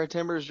you wear a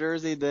Timbers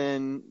jersey,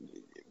 then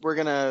we're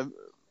going to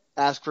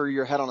ask for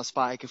your head on a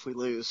spike if we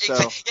lose. So.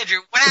 Yeah, Drew,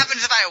 what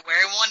happens if I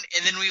wear one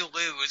and then we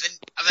lose? And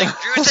I'm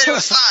like, Drew said it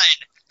was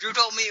fine. Drew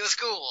told me it was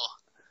cool.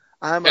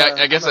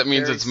 I guess that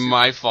means it's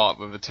my fault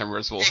that the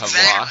Timbers will have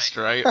lost,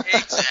 right?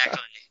 Exactly.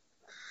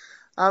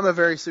 I'm a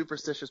very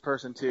superstitious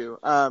person, too.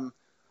 I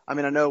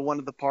know one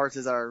of the parts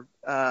is our,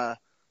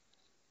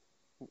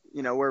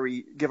 where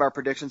we give our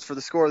predictions for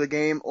the score of the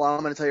game. Well,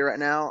 I'm going to tell you right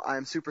now,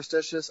 I'm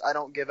superstitious. I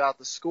don't give out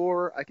the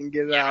score. I can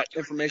give out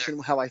information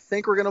how I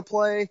think we're going to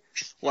play,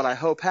 what I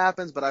hope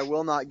happens, but I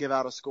will not give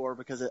out a score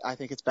because I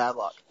think it's bad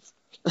luck.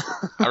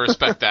 I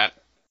respect that.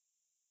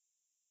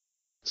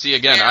 See,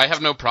 again, I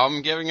have no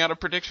problem giving out a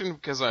prediction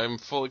because I'm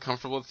fully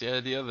comfortable with the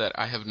idea that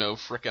I have no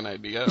frickin'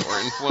 idea or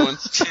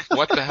influence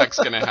what the heck's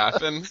going to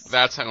happen.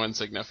 That's how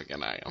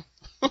insignificant I am.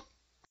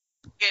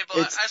 Okay, but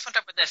I just want to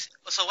talk about this.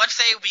 So let's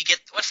say we get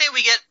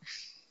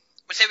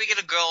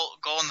a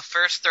goal in the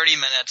first 30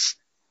 minutes,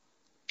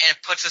 and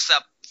it puts us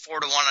up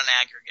 4-1 on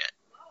aggregate.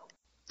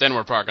 Then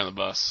we're parking the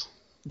bus.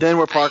 Then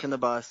we're parking the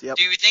bus. Yep.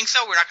 Do you think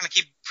so? We're not going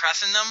to keep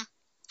pressing them.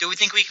 Do we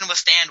think we can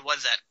withstand?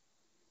 What's that?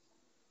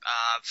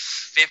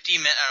 60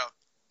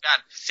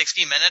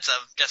 minutes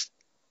of just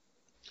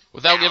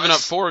without giving up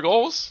 4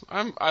 goals.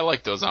 I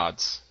like those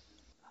odds.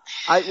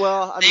 They've put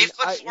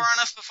 4 on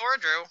us before,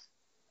 Drew.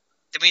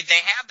 I mean, they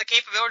have the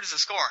capabilities of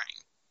scoring.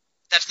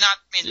 That's not.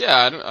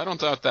 Yeah, I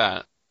don't doubt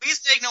that. Please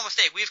make no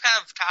mistake. We've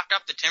kind of talked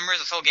up the Timbers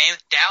this whole game.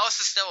 Dallas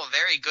is still a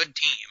very good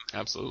team.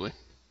 Absolutely.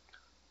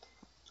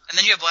 And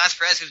then you have Blas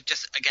Perez, who's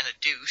just again a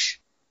douche.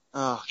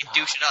 Oh, he can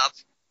douche it up.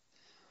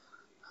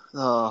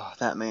 Oh,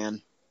 that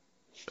man.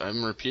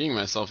 I'm repeating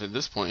myself at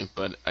this point,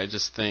 but I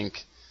just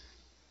think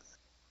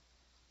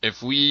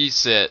if we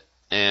sit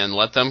and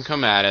let them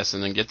come at us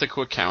and then get the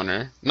quick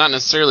counter, not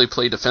necessarily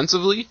play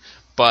defensively,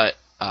 but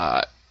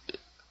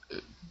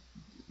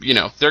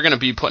they're going to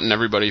be putting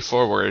everybody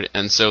forward,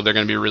 and so they're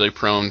going to be really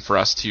prone for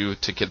us to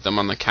get them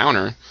on the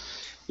counter.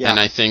 Yeah. And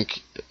I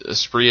think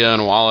Espria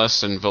and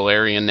Wallace and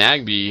Valeri and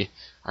Nagbe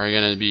are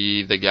going to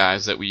be the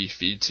guys that we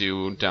feed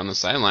to down the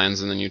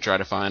sidelines, and then you try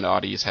to find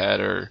Audie's head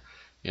or,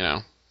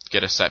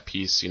 get a set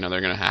piece. They're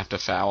going to have to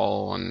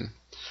foul, and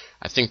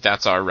I think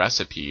that's our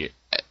recipe.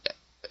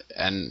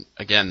 And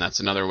again, that's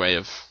another way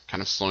of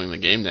kind of slowing the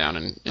game down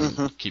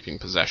and keeping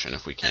possession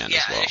if we can as well.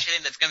 Yeah, I actually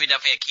think that's going to be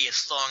definitely a key, is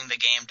slowing the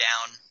game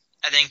down.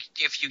 I think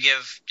if you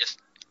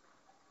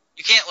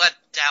you can't let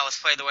Dallas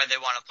play the way they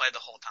want to play the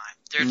whole time.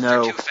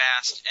 They're too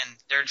fast, and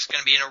they're just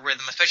going to be in a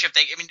rhythm, especially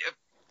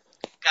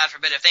God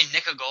forbid, if they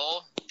nick a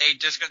goal, they're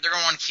going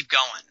to want to keep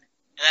going.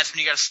 And that's when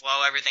you got to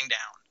slow everything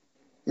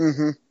down.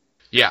 Mm-hmm.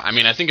 Yeah,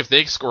 I think if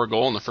they score a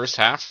goal in the first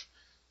half,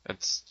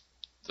 that's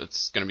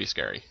going to be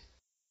scary.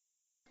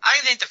 I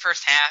think the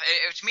first half,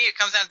 to me, it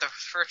comes down to the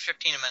first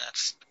 15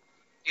 minutes.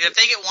 If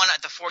they get one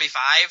at the 45,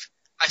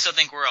 I still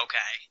think we're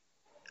okay.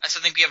 I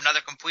still think we have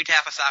another complete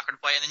half of soccer to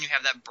play, and then you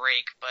have that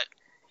break. But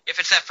if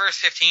it's that first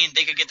 15,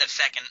 they could get that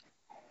second.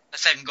 a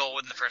second goal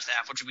in the first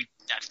half, which would be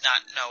that's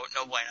not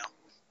no bueno.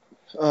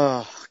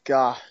 Oh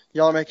God,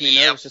 y'all are making me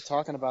Yep. nervous just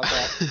talking about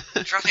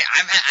that. Trust me,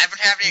 I've been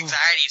having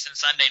anxiety since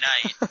Sunday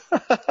night.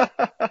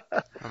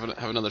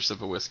 Have another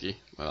sip of whiskey.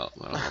 Well,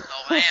 Oh,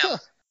 I am.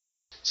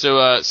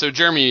 So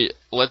Jeremy,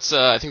 let's.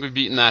 I think we've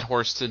beaten that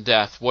horse to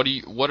death. What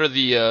are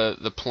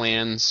the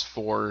plans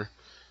for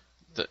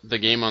the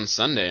game on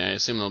Sunday? I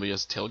assume there'll be a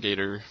tailgate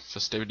or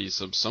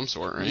festivities of some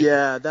sort, right?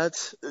 Yeah,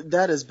 that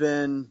has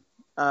been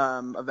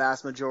a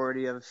vast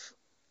majority of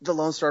the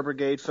Lone Star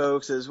Brigade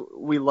folks. Is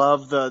we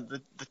love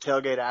the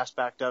tailgate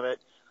aspect of it.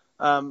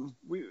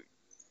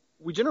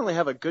 We generally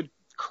have a good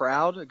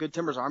crowd, a good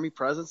Timbers Army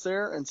presence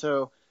there, and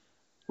so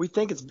we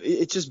think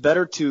it's just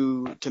better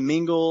to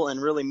mingle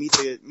and really meet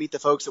the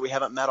folks that we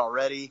haven't met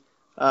already.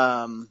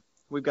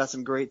 We've got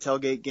some great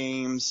tailgate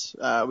games.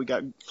 We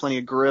got plenty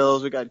of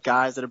grills. We got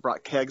guys that have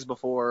brought kegs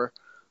before.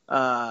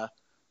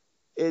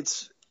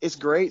 It's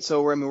great.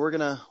 So we're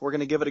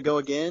gonna give it a go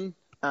again.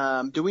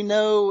 Do we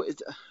know?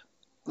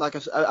 Like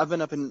I've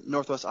been up in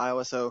Northwest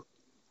Iowa, so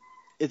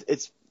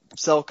it's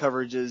cell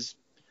coverage is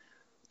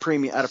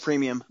premium at a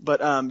premium.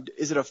 But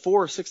is it a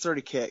 4 or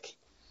 6:30 kick?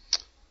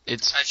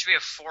 It's It should be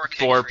a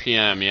 4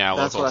 p.m. Yeah,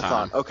 That's local what I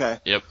time. thought. Okay.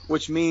 Yep.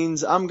 Which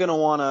means I'm gonna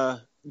want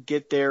to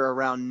get there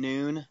around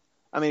noon.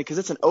 I mean, because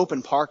it's an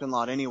open parking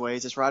lot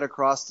anyways. It's right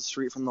across the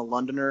street from the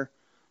Londoner,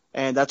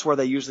 and that's where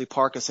they usually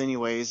park us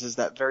anyways, is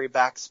that very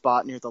back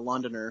spot near the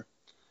Londoner.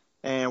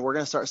 And we're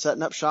going to start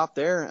setting up shop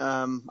there.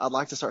 I'd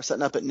like to start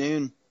setting up at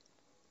noon.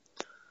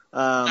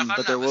 Now, if I'm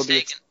But there not will be.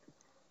 mistaken,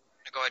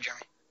 go ahead,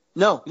 Jeremy.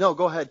 No,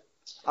 go ahead.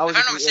 I was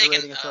If I'm just not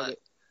reiterating mistaken, a target.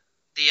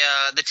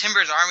 The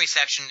Timbers Army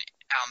section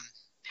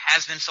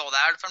has been sold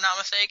out, if I'm not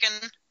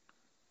mistaken.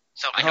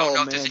 So I don't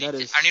know if there's any. I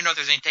don't even know if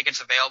there's any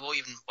tickets available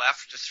even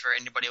left, just for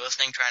anybody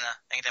listening trying to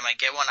think they might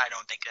get one. I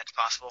don't think that's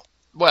possible.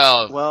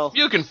 Well,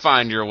 you can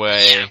find your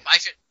way. Yeah, I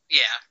should.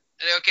 Yeah,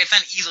 okay, it's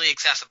not easily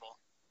accessible.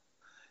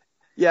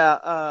 Yeah,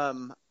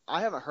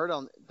 I haven't heard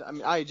on. I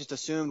mean, I just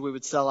assumed we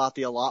would sell out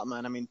the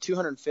allotment. I mean,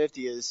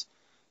 250 is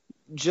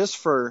just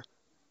for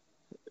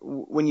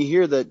when you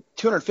hear the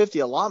 250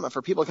 allotment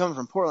for people coming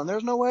from Portland.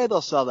 There's no way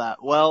they'll sell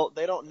that. Well,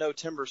 they don't know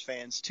Timbers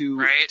fans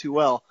too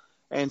well,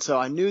 and so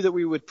I knew that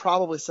we would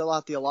probably sell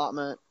out the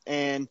allotment.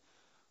 And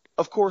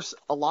of course,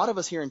 a lot of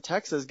us here in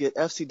Texas get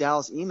FC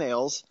Dallas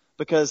emails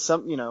because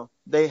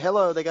they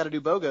got to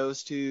do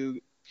BOGOs to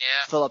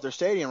fill up their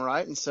stadium,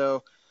 right? And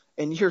so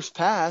in years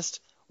past,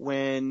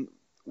 when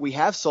we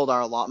have sold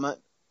our allotment,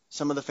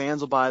 some of the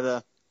fans will buy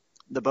the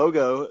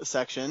BOGO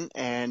section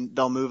and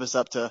they'll move us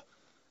up to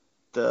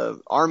the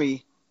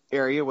Army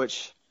area,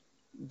 which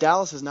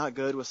Dallas is not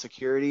good with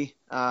security.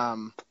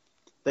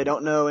 They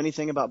don't know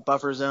anything about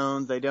buffer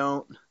zones.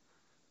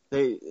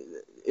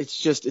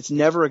 It's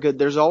never a good,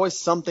 there's always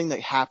something that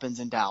happens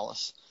in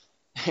Dallas.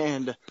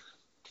 And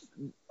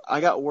I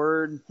got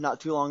word not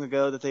too long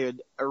ago that they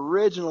had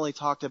originally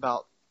talked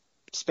about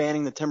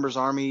spanning the Timbers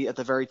Army at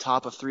the very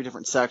top of 3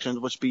 different sections,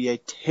 which would be a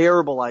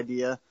terrible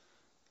idea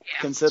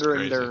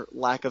considering their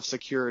lack of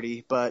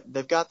security. But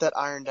they've got that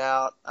ironed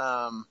out.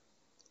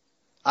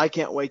 I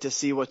can't wait to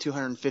see what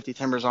 250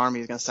 Timbers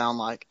Army is going to sound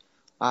like.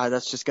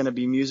 That's just going to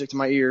be music to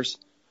my ears.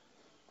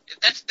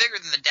 That's bigger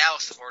than the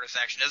Dallas supporter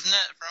section, isn't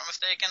it, if I'm not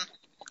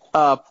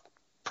mistaken?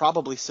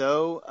 Probably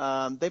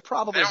so. They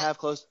probably have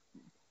close.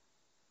 I'm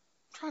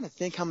trying to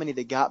think how many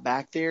they got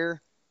back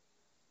there.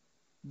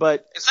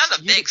 But it's not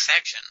a big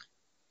section.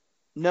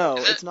 No,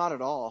 it's not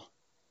at all.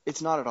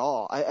 It's not at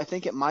all. I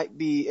think it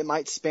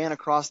might span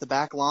across the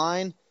back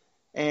line,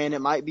 and it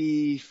might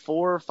be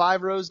 4 or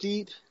 5 rows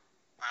deep,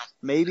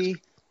 maybe.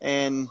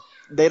 And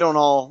they don't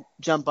all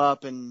jump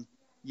up and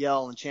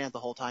yell and chant the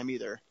whole time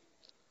either.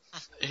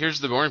 Here's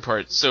the boring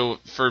part. So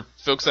for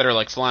folks that are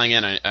like flying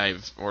in,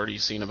 I've already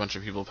seen a bunch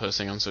of people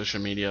posting on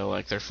social media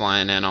like they're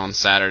flying in on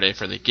Saturday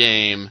for the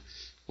game,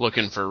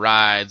 looking for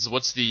rides.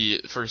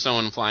 For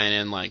someone flying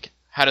in, like,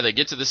 how do they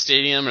get to the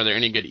stadium? Are there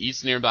any good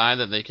eats nearby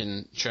that they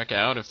can check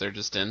out if they're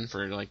just in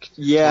for like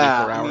 24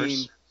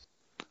 hours?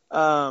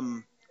 I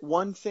mean,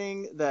 one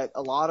thing that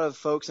a lot of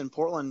folks in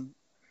Portland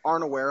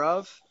aren't aware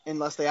of,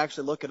 unless they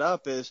actually look it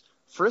up, is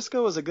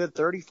Frisco is a good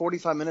 30,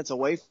 45 minutes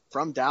away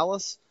from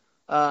Dallas.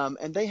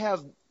 And they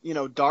have,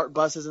 DART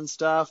buses and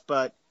stuff,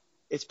 but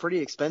it's pretty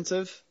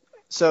expensive.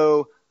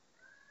 So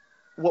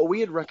what we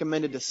had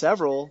recommended to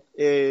several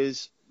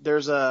is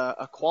there's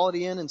a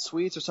Quality Inn and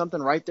Suites or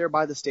something right there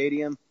by the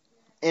stadium.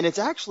 And it's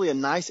actually a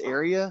nice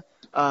area.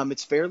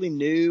 It's fairly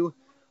new.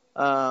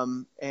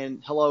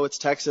 And hello, it's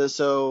Texas.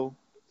 So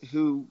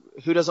who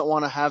doesn't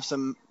want to have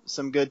some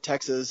good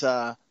Texas,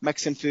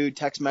 Mexican food,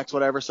 Tex-Mex,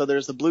 whatever. So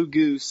there's the Blue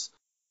Goose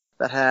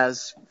that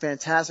has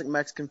fantastic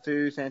Mexican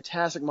food,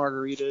 fantastic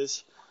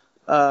margaritas.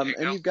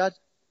 And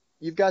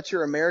you've got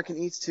your American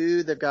Eats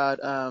too. They've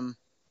got I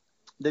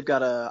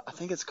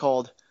think it's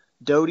called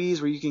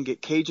Doty's, where you can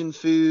get Cajun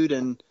food,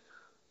 and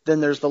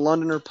then there's the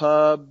Londoner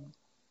pub.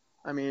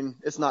 I mean,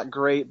 it's not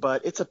great,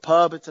 but it's a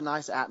pub. It's a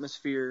nice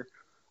atmosphere,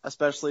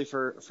 especially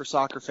for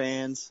soccer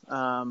fans.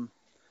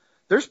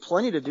 There's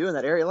plenty to do in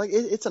that area. Like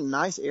it's a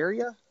nice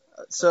area.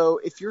 So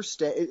if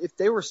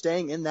they were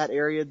staying in that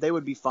area, they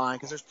would be fine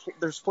because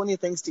there's plenty of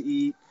things to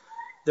eat.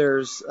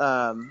 There's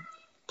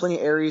plenty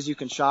of areas you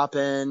can shop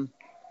in.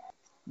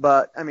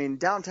 But I mean,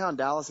 downtown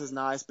Dallas is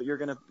nice, but you're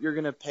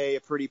gonna pay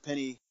a pretty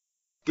penny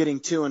getting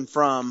to and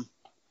from,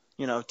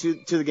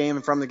 to the game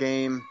and from the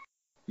game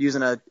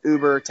using a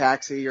Uber,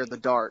 taxi, or the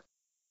Dart.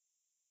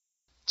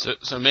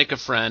 So make a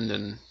friend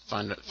and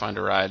find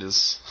a ride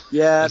is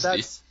yeah.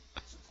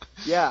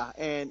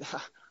 And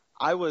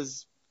I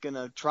was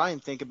gonna try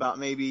and think about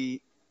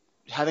maybe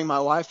having my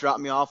wife drop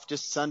me off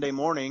just Sunday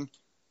morning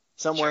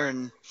somewhere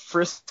in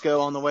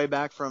Frisco on the way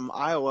back from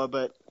Iowa,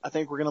 but I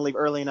think we're gonna leave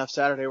early enough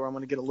Saturday where I'm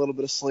gonna get a little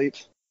bit of sleep.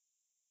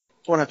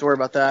 Won't have to worry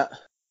about that.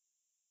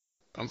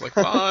 Sounds like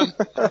fun.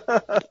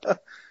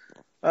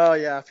 Oh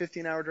yeah,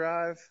 15-hour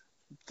drive.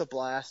 It's a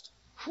blast.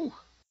 Whew.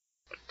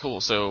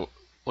 Cool. So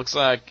looks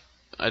like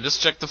I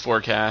just checked the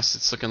forecast.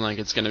 It's looking like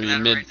it's going to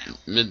be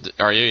mid.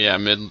 Are you? Yeah,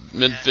 mid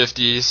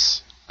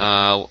 50s.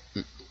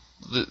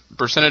 The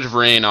percentage of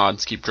rain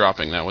odds keep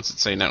dropping now. What's it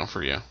say now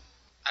for you? I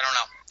don't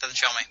know. Doesn't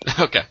show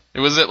me. Okay. It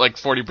was at like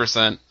 40%.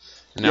 And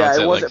now Yeah, it's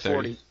it at was like at 30.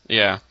 40.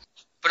 Yeah.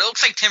 But it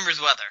looks like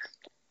Timbers weather.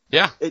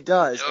 Yeah. It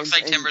does. It looks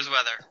like Timbers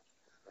weather.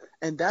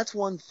 And that's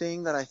one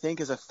thing that I think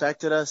has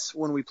affected us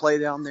when we play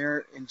down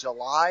there in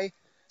July.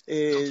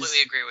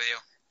 Completely agree with you.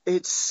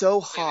 It's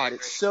so hot,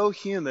 it's so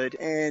humid,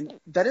 and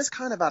that is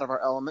kind of out of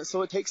our element,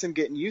 so it takes some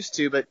getting used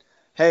to. But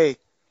hey,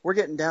 we're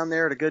getting down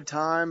there at a good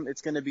time.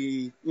 It's going to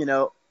be,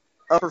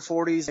 upper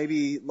 40s,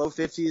 maybe low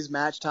 50s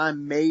match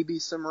time, maybe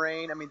some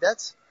rain. I mean,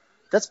 that's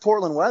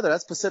Portland weather.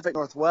 That's Pacific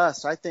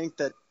Northwest. I think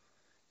that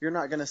you're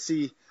not going to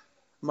see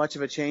much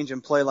of a change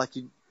in play like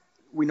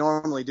we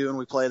normally do when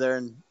we play there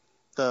in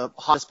the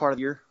hottest part of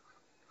the year.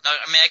 No,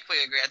 I mean, I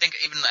completely agree. I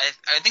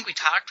think we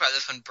talked about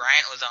this when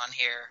Bryant was on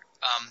here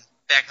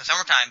back in the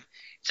summertime,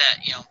 that,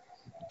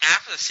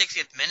 after the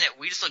 60th minute,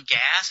 we just look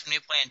gassed when we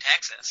play in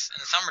Texas in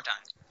the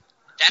summertime.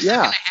 That's not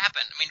going to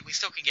happen. I mean, we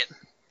still can get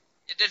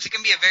 – it's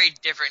going to be a very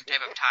different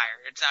type of tire.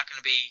 It's not going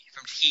to be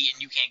from heat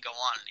and you can't go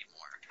on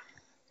anymore.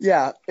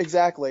 Yeah,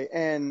 exactly.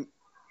 And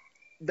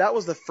that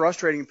was the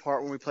frustrating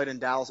part when we played in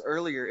Dallas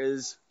earlier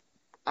is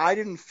I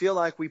didn't feel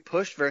like we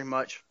pushed very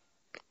much.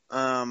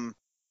 And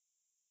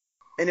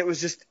it was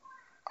just,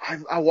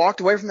 I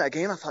walked away from that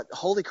game. I thought,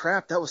 holy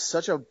crap, that was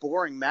such a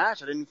boring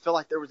match. I didn't feel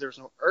like there was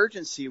no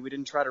urgency. We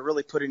didn't try to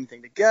really put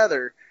anything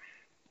together.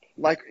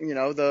 Like,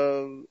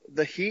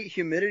 the heat,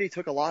 humidity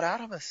took a lot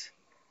out of us.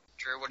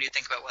 Drew, what do you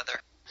think about weather?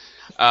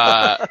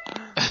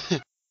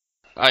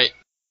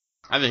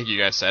 I think you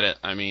guys said it.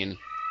 I mean,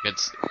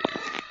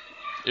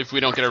 if we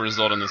don't get a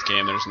result in this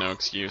game, there's no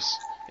excuse.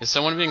 Is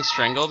someone being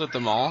strangled at the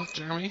mall,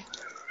 Jeremy?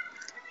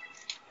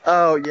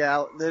 Oh,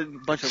 yeah, there's a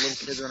bunch of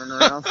little kids running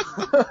around.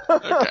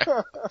 Okay.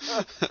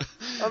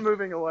 I'm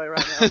moving away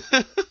right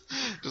now.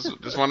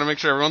 Just want to make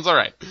sure everyone's all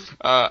right.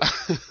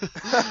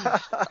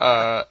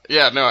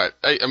 Yeah, no,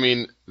 I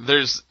mean,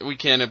 we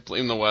can't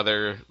blame the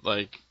weather.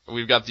 Like,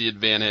 we've got the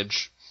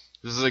advantage.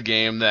 This is a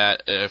game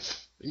that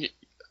if you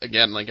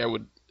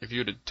would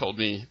have told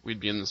me we'd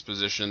be in this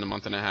position a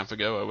month and a half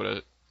ago, I would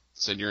have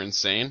said you're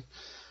insane.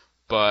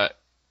 But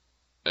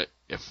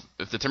if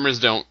the Timbers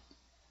don't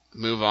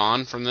move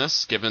on from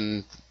this,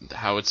 given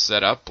how it's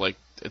set up, like,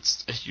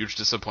 it's a huge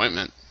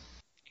disappointment.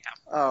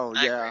 Yeah. Oh,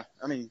 yeah.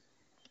 I mean,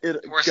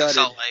 worse than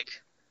Salt Lake.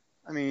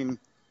 I mean,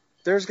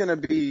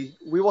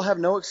 we will have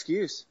no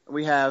excuse.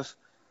 We have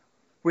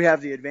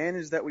the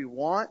advantage that we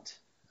want.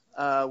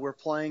 We're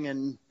playing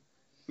in,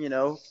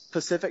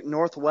 Pacific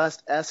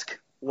Northwest-esque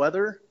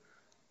weather,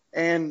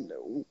 and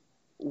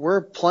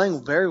we're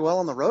playing very well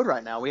on the road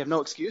right now. We have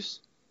no excuse.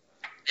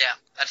 Yeah,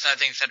 that's another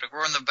thing, Cedric. We're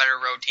one of the better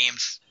road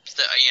teams.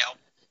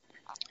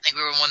 I think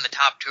we were one of the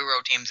top 2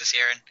 road teams this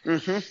year,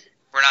 and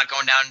we're not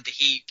going down into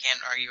heat. Can't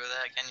argue with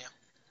that, can you?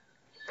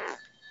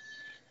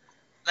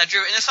 Now, Drew,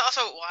 and it's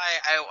also why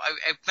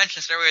I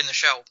mentioned this earlier in the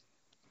show.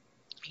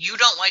 You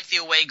don't like the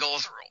away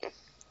goals rule.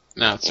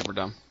 No, it's super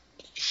dumb.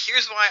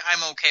 Here's why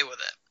I'm okay with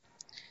it.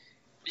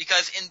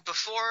 Because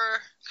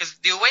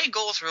the away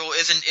goals rule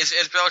is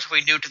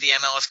relatively new to the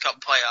MLS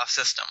Cup playoff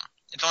system.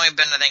 It's only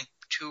been, I think,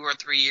 2 or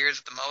 3 years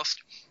at the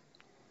most.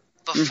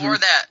 Before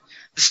that,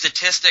 the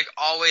statistic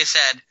always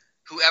said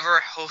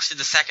whoever hosted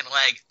the second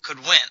leg could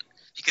win,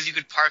 because you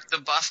could park the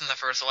bus in the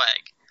first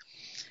leg.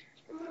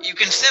 You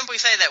can simply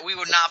say that we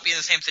would not be in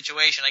the same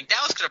situation. Like,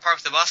 Dallas could have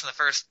parked the bus in the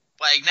first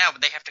leg now,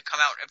 but they have to come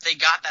out if they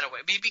got that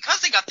away.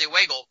 Because they got the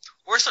away goal,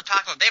 we're still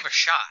talking about they have a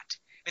shot.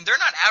 I mean, they're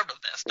not out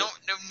of this. No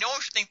one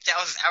should think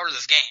Dallas is out of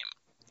this game.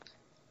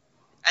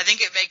 I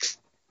think it makes.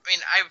 I mean,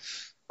 I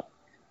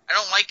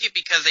don't like it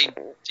because they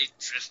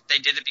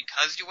did it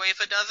because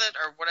UEFA does it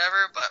or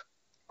whatever, but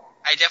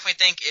I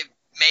definitely think it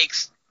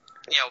makes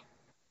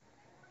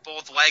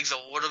both legs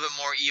a little bit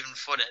more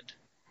even-footed.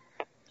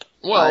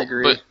 Well, I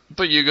agree.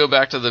 But you go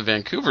back to the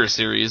Vancouver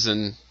series,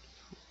 and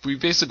we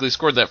basically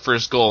scored that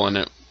first goal, and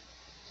it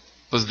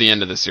was the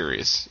end of the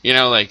series.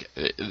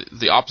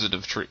 The opposite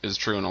is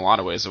true in a lot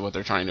of ways of what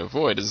they're trying to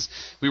avoid, is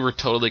we were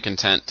totally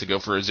content to go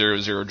for a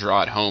 0-0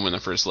 draw at home in the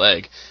first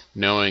leg,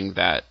 knowing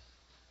that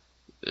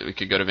we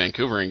could go to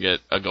Vancouver and get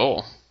a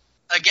goal.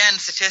 Again,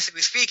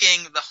 statistically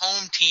speaking, the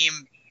home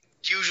team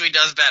usually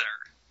does better.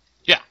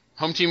 Yeah,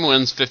 home team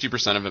wins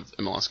 50% of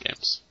MLS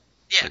games.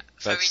 Yeah, Like,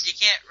 so I mean, you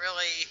can't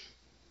really.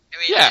 I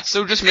mean, Yeah,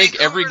 so just make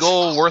every Vancouver's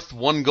goal fault. worth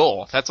one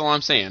goal. That's all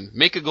I'm saying.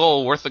 Make a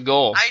goal worth a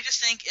goal. I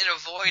just think it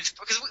avoids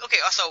because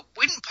also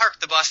we didn't park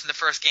the bus in the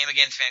first game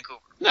against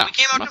Vancouver. No, we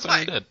came I'm out not to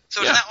saying play. we did.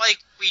 So Yeah. it's not like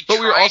we. But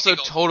we were tried also to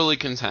go, totally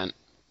content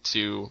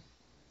to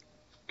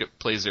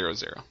play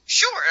 0-0.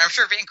 Sure, and I'm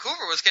sure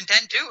Vancouver was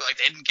content too. Like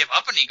they didn't give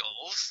up any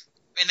goals.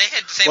 I mean, they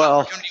had the same Well,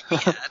 opportunity we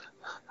had.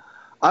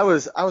 I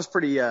was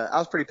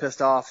pretty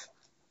pissed off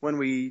when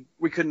we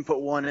couldn't put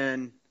one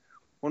in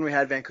when we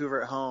had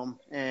Vancouver at home,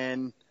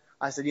 and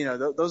I said,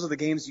 those are the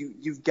games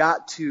you've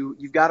got to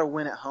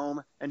win at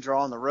home and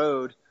draw on the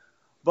road.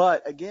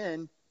 But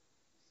again,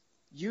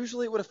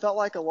 usually it would have felt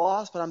like a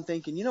loss, but I'm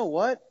thinking, you know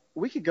what?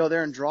 We could go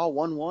there and draw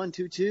 1-1,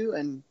 2-2,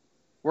 and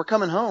we're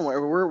coming home.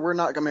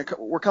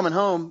 We're coming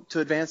home to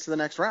advance to the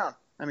next round.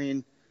 I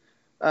mean,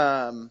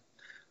 I'm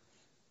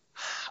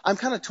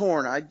kind of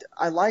torn.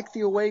 I like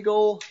the away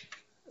goal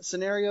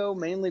scenario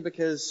mainly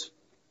because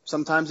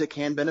sometimes it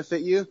can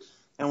benefit you,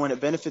 and when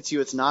it benefits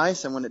you, it's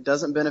nice, and when it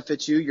doesn't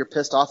benefit you, you're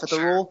pissed off at the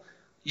rule.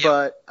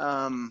 Yep.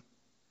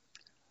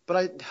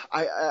 But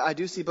I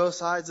do see both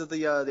sides of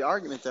the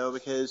argument though,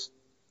 because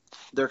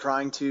they're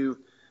trying to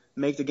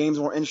make the games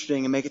more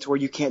interesting and make it to where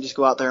you can't just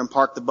go out there and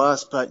park the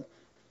bus. But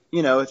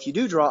if you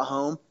do draw at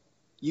home,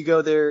 you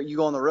go there, you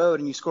go on the road,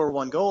 and you score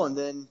one goal, and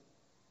then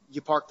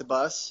you park the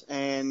bus,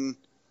 and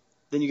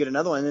then you get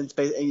another one, and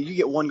you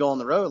get one goal on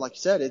the road. Like you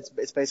said,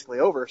 it's basically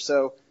over.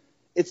 So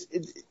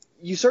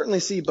you certainly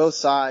see both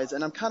sides,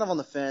 and I'm kind of on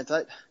the fence.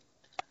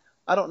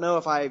 I don't know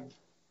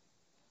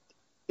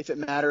if it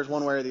matters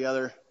one way or the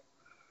other.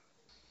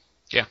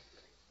 Yeah.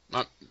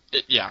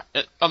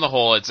 On the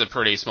whole, it's a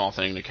pretty small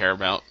thing to care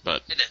about,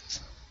 but It is.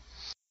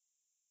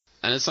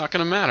 and it's not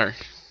going to matter.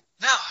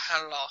 No,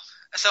 not at all.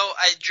 So,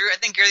 Drew, I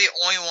think you're the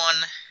only one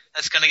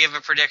that's going to give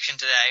a prediction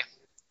today.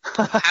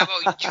 How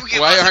about you give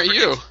Why us a aren't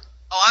you? prediction?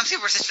 Oh, I'm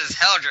superstitious as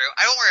hell, Drew.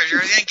 I don't wear a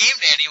jersey on game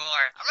day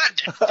anymore. I'm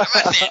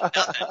not saying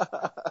nothing.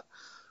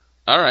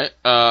 All right.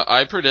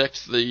 I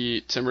predict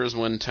the Timbers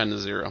win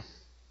 10-0. And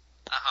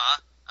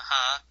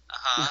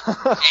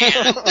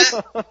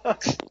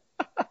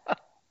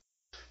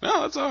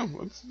No, that's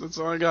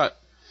all I got.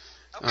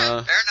 okay,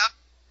 fair enough.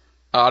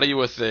 Audie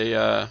with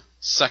a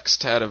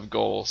sextet of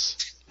goals.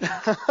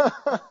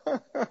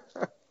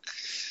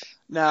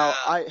 Now,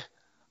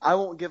 I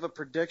won't give a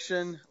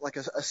prediction, like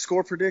a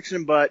score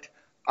prediction, but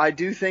I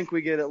do think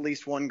we get at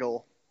least one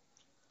goal.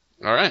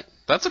 All right,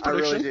 that's a I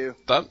really prediction.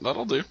 do.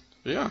 That'll do.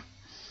 Yeah,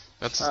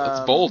 that's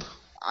bold.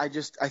 I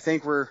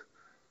think we're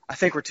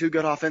too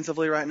good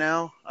offensively right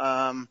now.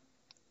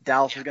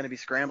 Dallas is going to be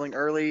scrambling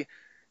early,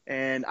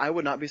 and I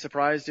would not be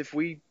surprised if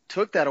we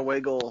took that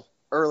away goal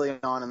early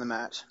on in the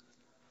match.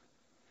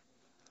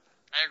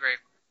 I agree.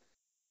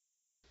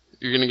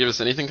 You're gonna give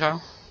us anything,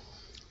 Kyle?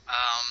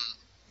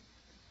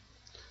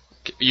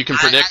 You can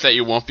predict that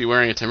you won't be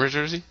wearing a Timbers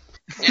jersey?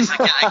 Yes,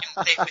 I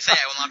can safely say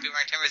I will not be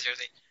wearing Timbers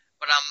jersey.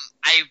 But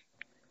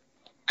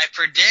I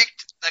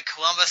predict that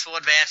Columbus will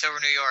advance over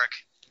New York.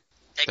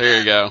 There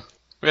you go.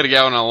 We had to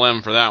go on a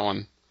limb for that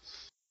one.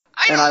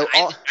 I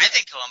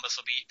think Columbus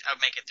will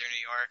make it through New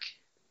York.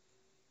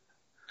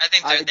 I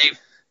think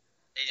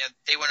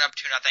they went up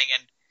 2-0,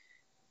 and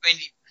I mean,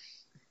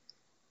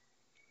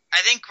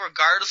 I think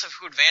regardless of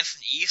who advanced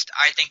in the East,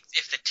 I think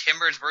if the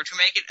Timbers were to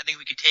make it, I think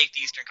we could take the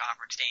Eastern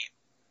Conference team.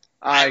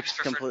 I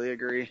completely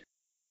agree.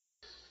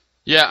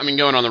 Yeah, I mean,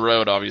 going on the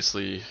road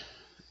obviously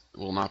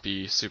will not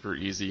be super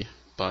easy,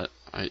 but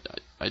I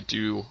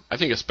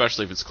think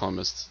especially if it's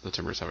Columbus, the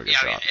Timbers have a good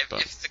shot. I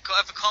mean, if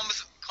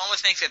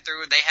Columbus makes it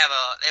through, they have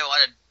a lot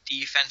of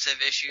defensive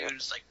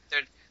issues. Like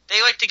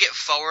they like to get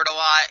forward a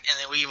lot and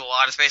they leave a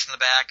lot of space in the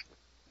back,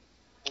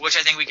 which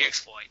I think we can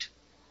exploit.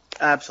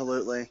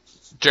 Absolutely.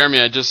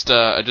 Jeremy, I just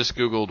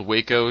Googled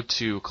Waco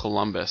to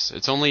Columbus.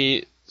 It's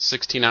only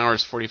 16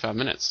 hours 45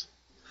 minutes.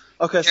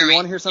 Okay, so Jeremy, you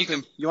want to hear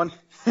something? You want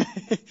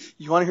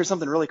to hear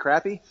something really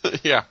crappy?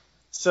 Yeah.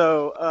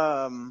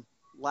 So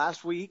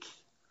last week,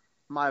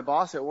 my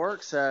boss at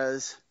work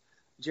says,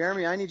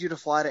 Jeremy, I need you to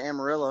fly to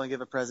Amarillo and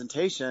give a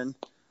presentation,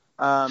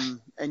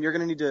 and you're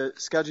going to need to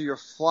schedule your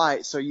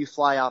flight so you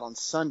fly out on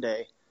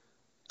Sunday,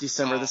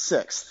 December the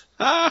 6th.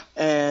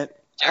 And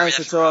I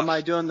said, so am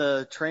I doing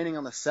the training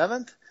on the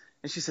 7th?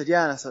 And she said,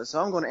 yeah. And I said,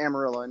 so I'm going to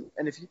Amarillo.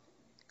 And if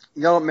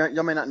y'all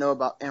may not know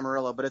about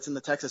Amarillo, but it's in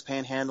the Texas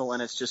Panhandle,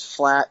 and it's just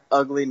flat,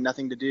 ugly,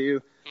 nothing to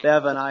do. They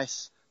have a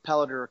nice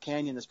Paladar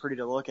Canyon that's pretty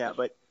to look at,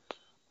 but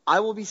I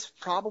will be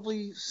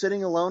probably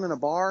sitting alone in a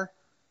bar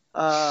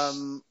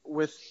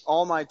with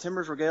all my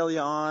Timbers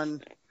regalia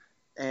on,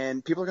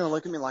 and people are going to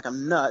look at me like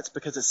I'm nuts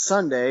because it's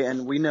Sunday,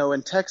 and we know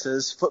in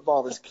Texas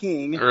football is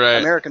king, right.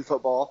 American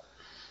football.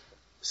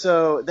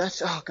 So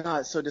that's, oh God,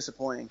 it's so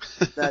disappointing.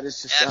 That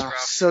is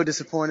just so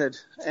disappointed.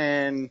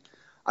 And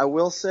I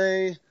will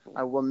say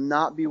I will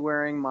not be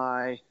wearing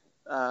my,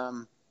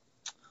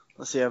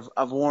 let's see,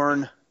 I've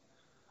worn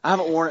I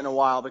haven't worn it in a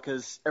while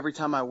because every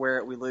time I wear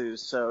it, we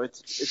lose. So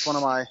it's one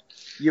of my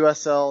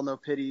USL no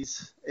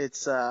pities.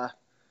 It's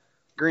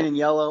green and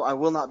yellow. I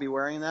will not be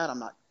wearing that. I'm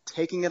not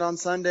taking it on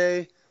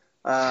Sunday.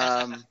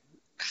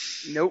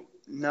 Nope.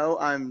 No,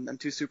 I'm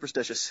too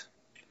superstitious.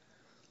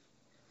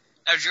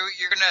 Now, Drew,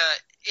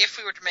 if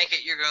we were to make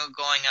it, you're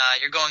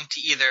going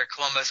to either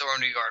Columbus or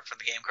New York for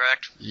the game,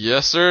 correct?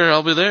 Yes, sir.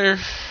 I'll be there.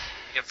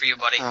 Good for you,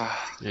 buddy.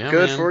 Yeah,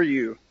 Good man. for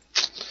you.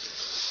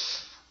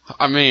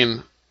 I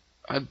mean,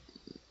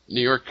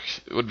 New York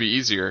would be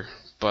easier,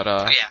 but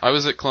yeah. I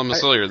was at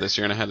Columbus earlier this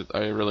year, and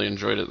I really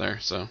enjoyed it there.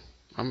 So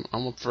I'm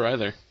up for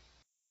either.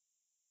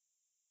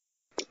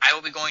 I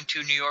will be going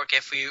to New York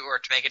if we were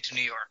to make it to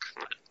New York.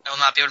 But I will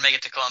not be able to make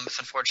it to Columbus,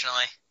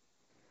 unfortunately.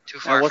 Too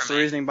far. And what's for the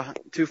me. reasoning behind?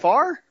 Too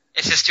far?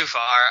 It's just too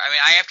far. I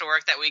mean, I have to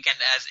work that weekend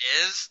as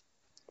is,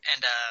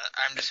 and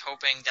I'm just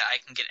hoping that I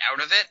can get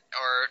out of it,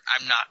 or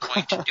I'm not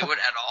going to do it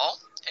at all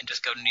and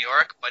just go to New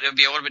York. But it would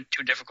be a little bit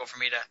too difficult for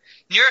me to.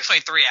 New York's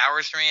only 3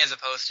 hours for me, as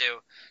opposed to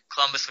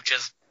Columbus, which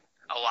is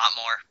a lot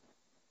more.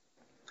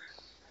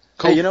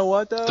 Cool. Hey, you know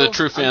what though? The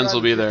true fans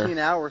will be there. 15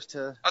 hours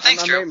to. Oh,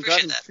 thanks, Drew. I'm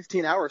Appreciate driving that.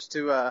 15 hours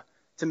to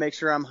make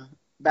sure I'm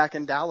back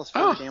in Dallas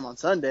for the game on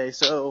Sunday.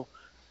 So,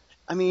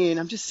 I mean,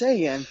 I'm just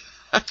saying.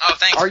 Oh,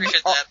 thanks.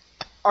 Appreciate that.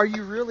 Are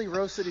you really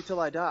Rose City till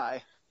I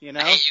die? You know?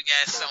 I hate you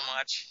guys so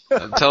much.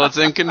 Until it's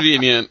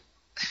inconvenient.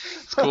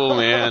 It's cool,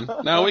 man.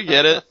 No, we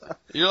get it.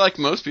 You're like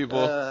most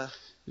people.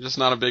 You're just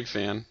not a big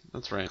fan.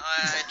 That's right. Drew,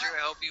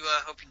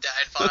 I hope you died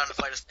and fall down a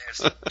flight of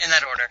stairs. In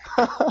that order.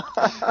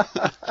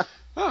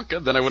 Oh,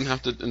 good. Then I wouldn't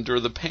have to endure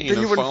the pain Then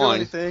you of wouldn't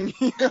falling. feel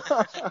anything.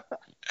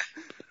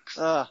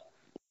 All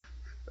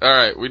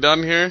right, we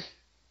done here?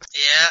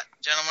 Yeah,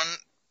 gentlemen.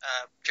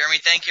 Jeremy,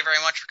 thank you very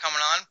much for coming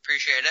on.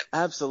 Appreciate it.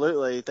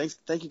 Absolutely.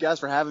 Thank you guys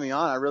for having me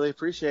on. I really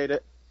appreciate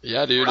it.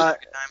 Yeah, dude. Good time.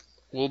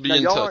 We'll be now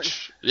in y'all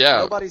touch. Yeah.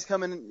 Nobody's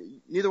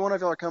coming. Neither one of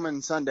y'all are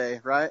coming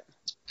Sunday, right?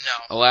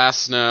 No.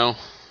 Alas, no.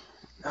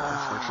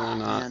 Unfortunately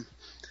not. Man.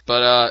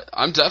 But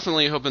I'm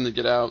definitely hoping to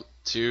get out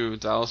to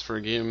Dallas for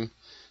a game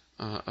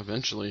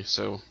eventually.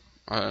 So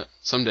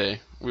someday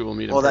we will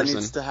meet in Well, that person.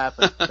 needs to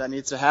happen. That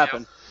needs to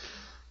happen.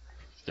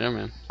 Yeah,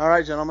 man. All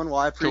right, gentlemen. Well,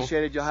 I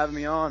appreciated you having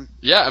me on.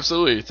 Yeah,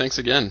 absolutely. Thanks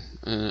again.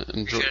 Enjoy.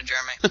 Appreciate it,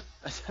 Jeremy.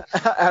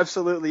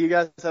 Absolutely. You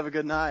guys have a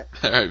good night.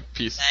 All right,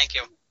 peace. Thank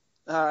you.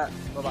 All right.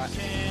 Bye-bye.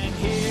 Can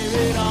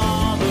hear it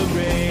on the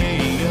radio.